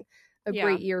everything. A Yeah.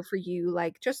 great year for you,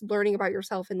 like just learning about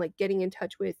yourself and like getting in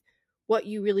touch with what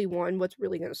you really want, what's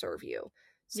really going to serve you.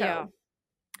 So, Yeah.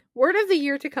 word of the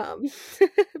year to come.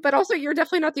 But also, you're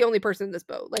definitely not the only person in this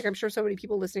boat. Like, I'm sure so many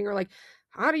people listening are like,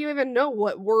 how do you even know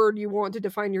what word you want to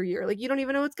define your year? Like, you don't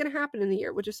even know what's going to happen in the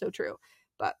year, which is so true.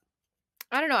 But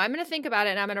I don't know. I'm going to think about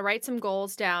it and I'm going to write some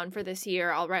goals down for this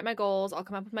year. I'll write my goals. I'll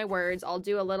come up with my words. I'll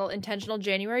do a little intentional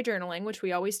January journaling, which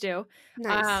we always do.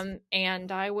 nice.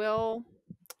 And I'll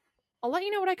let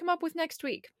you know what I come up with next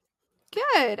week.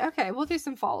 Good. Okay, we'll do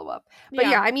some follow up. But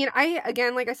yeah, I mean,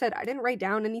 again, like I said, I didn't write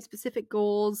down any specific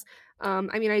goals. I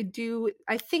mean,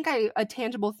 I think a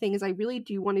tangible thing is I really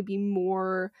do want to be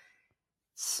more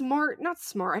smart, not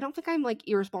smart. I don't think I'm like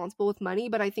irresponsible with money,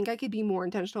 but I think I could be more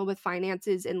intentional with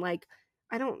finances and like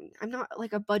I'm not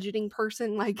like a budgeting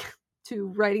person like to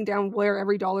writing down where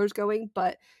every dollar's going,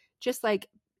 but just like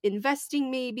investing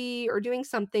maybe or doing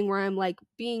something where I'm like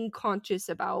being conscious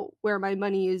about where my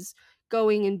money is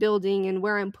going and building and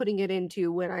where I'm putting it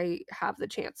into when I have the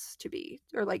chance to be,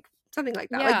 or like something like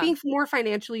that. Like Yeah. being more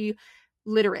financially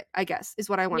literate, I guess, is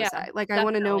what I want to Yeah, say. Like I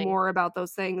want to know definitely. more about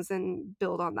those things and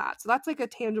build on that. So that's like a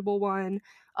tangible one.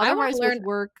 I wanna Otherwise with learn-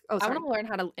 work, I sorry. want to learn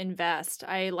how to invest.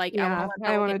 I want Yeah, to learn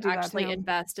I how wanna to do that actually too.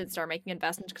 invest and start making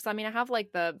investments because I mean I have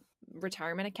like the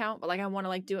retirement account, but like I want to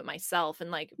like do it myself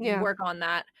and like Yeah. work on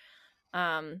that.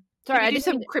 Sorry, I do didn't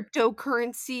some mean-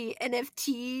 cryptocurrency,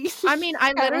 NFT. I mean,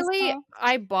 I kind of literally stuff.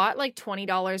 I bought like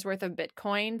 $20 worth of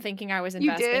Bitcoin thinking I was You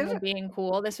investing did? and being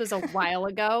cool. This was a while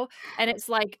ago and it's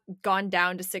like gone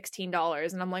down to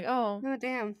 $16 and I'm like, "Oh, Oh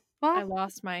damn. I Well,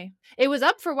 lost my." It was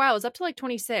up for a while. It was up to like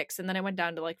 26 and then I went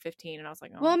down to like 15 and I was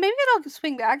like, "Oh." well, maybe it'll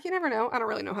swing back. You never know. I don't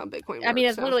really know how Bitcoin works. I mean,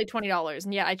 it's so. literally $20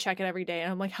 and yeah, I check it every day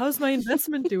and I'm like, "How's my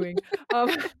investment doing?"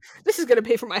 This is gonna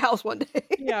pay for my house one day.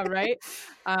 Yeah, right.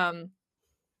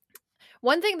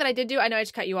 One thing that I did do, I know I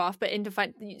just cut you off, but into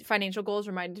financial goals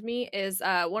reminded me is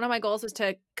one of my goals was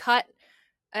to cut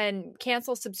and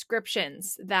cancel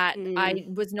subscriptions that I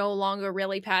was no longer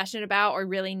really passionate about or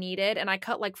really needed. And I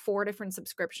cut like 4 different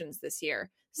subscriptions this year.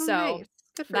 Oh, So nice.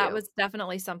 Good for that you. was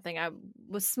definitely something I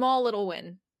was small little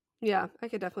win. Yeah, I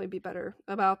could definitely be better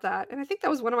about that. And I think that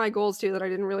was one of my goals too that I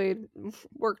didn't really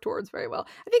work towards very well.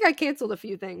 I think I canceled a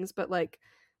few things, but like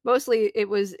mostly it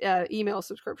was email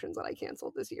subscriptions that I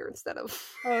canceled this year instead of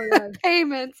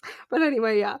payments. But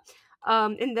anyway, yeah.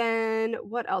 And then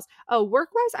what else? Oh,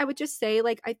 work-wise, I would just say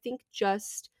like I think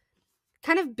just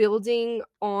kind of building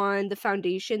on the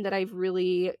foundation that I've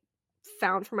really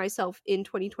found for myself in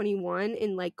 2021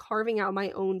 in like carving out my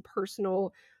own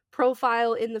personal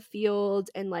profile in the field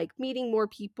and like meeting more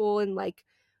people and like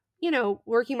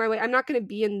working my way. I'm not going to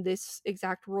be in this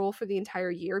exact role for the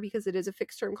entire year because it is a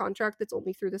fixed term contract that's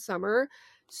only through the summer.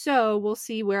 So we'll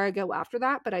see where I go after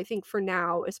that. But I think for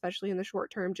now, especially in the short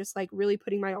term, just like really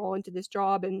putting my all into this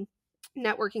job and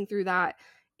networking through that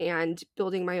and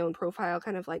building my own profile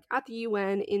kind of like at the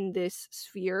UN in this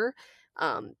sphere.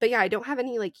 But yeah, I don't have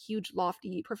any like huge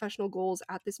lofty professional goals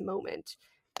at this moment,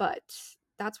 but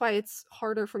that's why it's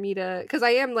harder for me to, because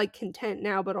I am like content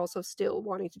now, but also still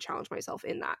wanting to challenge myself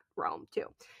in that realm too.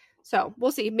 So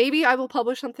we'll see. Maybe I will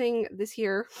publish something this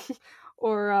year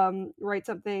or write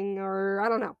something, or I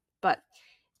don't know. But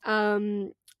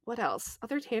what else?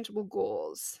 Other tangible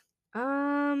goals.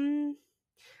 I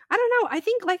don't know. I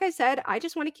think, like I said, I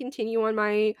just want to continue on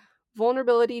my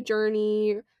vulnerability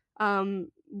journey,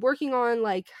 working on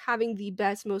like having the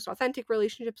best, most authentic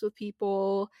relationships with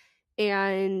people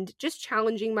and just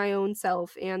challenging my own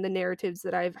self and the narratives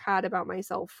that I've had about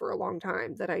myself for a long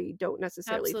time that I don't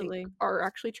necessarily Absolutely. think are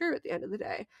actually true at the end of the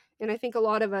day. And I think a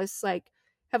lot of us like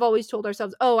have always told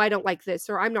ourselves, oh, I don't like this,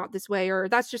 or I'm not this way, or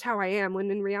that's just how I am,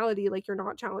 when in reality, like, you're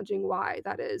not challenging why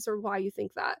that is or why you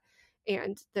think that.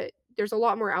 And that there's a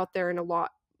lot more out there and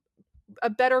a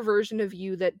better version of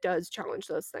you that does challenge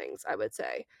those things, I would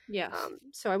say. Yes.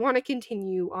 So I want to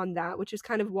continue on that, which is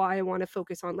kind of why I want to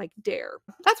focus on like dare.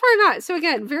 That's where I'm at. So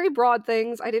again, very broad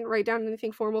things. I didn't write down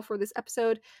anything formal for this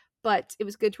episode, but it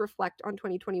was good to reflect on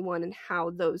 2021 and how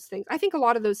those things, I think a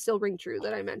lot of those still ring true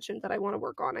that I mentioned that I want to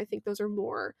work on. I think those are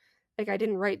more like, I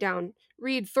didn't write down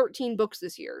read 13 books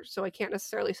this year, so I can't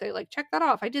necessarily say like check that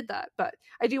off, I did that, but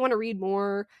I do want to read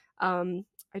more.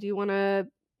 I do want to,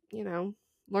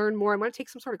 learn more. I want to take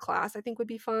some sort of class, I think would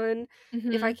be fun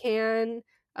if I can.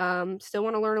 Still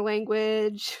want to learn a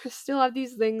language. Still have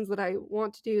these things that I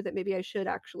want to do that maybe I should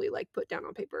actually like put down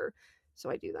on paper so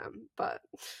I do them. But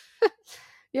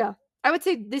yeah, I would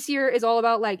say this year is all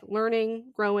about like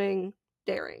learning, growing,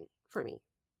 daring for me.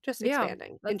 Just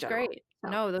expanding in general. Great.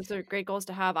 No, those are great goals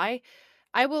to have.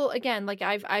 I will, again, like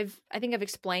I think I've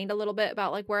explained a little bit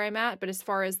about like where I'm at, but as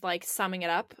far as like summing it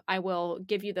up, I will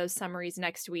give you those summaries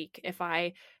next week if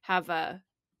I have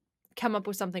come up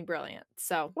with something brilliant.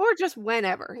 So, or just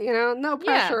whenever, no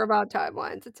pressure about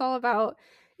timelines. It's all about,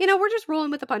 we're just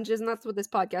rolling with the punches, and that's what this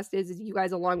podcast is you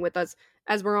guys along with us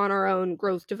as we're on our own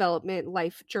growth, development,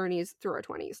 life journeys through our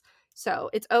 20s. So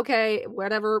it's okay,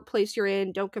 whatever place you're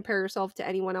in, don't compare yourself to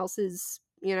anyone else's,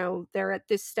 they're at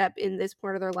this step in this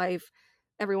part of their life.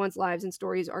 Everyone's lives and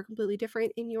stories are completely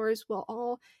different, and yours will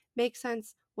all make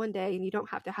sense one day, and you don't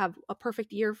have to have a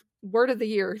perfect word of the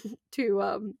year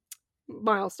to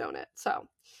milestone it. So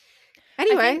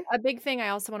anyway, a big thing I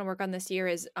also want to work on this year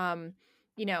is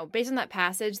based on that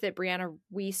passage that Brianna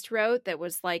Wiest wrote that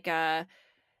was like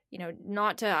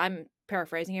not to, I'm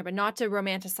paraphrasing here, but not to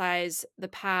romanticize the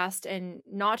past and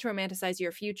not to romanticize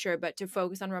your future, but to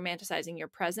focus on romanticizing your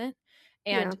present,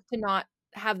 and to not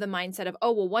have the mindset of,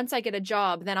 oh, well, once I get a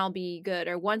job, then I'll be good,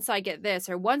 or once I get this,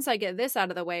 or once I get this out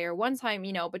of the way, or one time,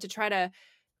 but to try to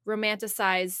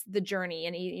romanticize the journey.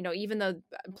 And, even though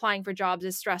applying for jobs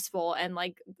is stressful and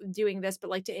like doing this, but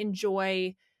like to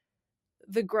enjoy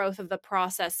the growth of the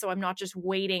process. So I'm not just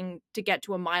waiting to get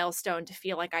to a milestone to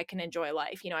feel like I can enjoy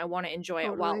life. I want to enjoy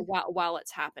it while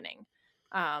it's happening.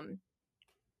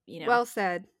 Well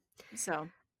said. So,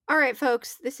 all right,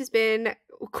 folks, this has been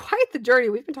quite the journey.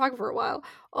 We've been talking for a while,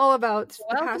 all about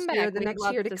the past year, the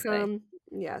next year to come.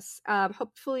 Yes.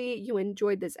 Hopefully you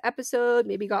enjoyed this episode,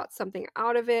 maybe got something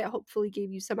out of it, hopefully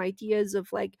gave you some ideas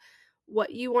of like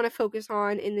what you want to focus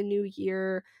on in the new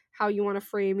year, how you want to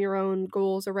frame your own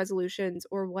goals or resolutions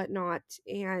or whatnot.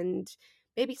 And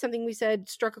maybe something we said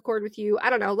struck a chord with you. I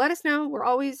don't know. Let us know. We're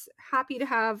always happy to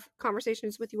have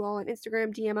conversations with you all on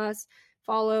Instagram. DM us,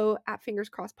 follow at Fingers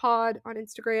Crossed Pod on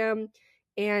Instagram.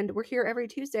 And we're here every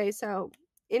Tuesday. So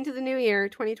into the new year,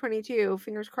 2022,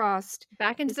 fingers crossed.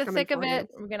 Back into the thick of it.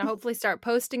 We're going to hopefully start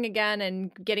posting again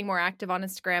and getting more active on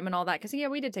Instagram and all that. Because,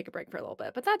 we did take a break for a little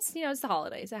bit. But that's, it's the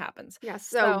holidays. It happens. Yes.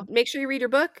 So make sure you read your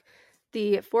book,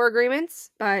 The 4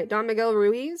 Agreements by Don Miguel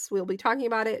Ruiz. We'll be talking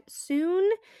about it soon.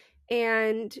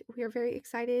 And we are very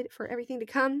excited for everything to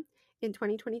come in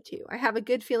 2022. I have a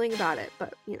good feeling about it.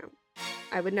 But,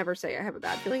 I would never say I have a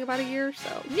bad feeling about a year.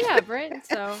 So yeah, right.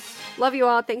 So love you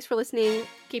all. Thanks for listening.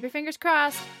 Keep your fingers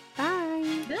crossed.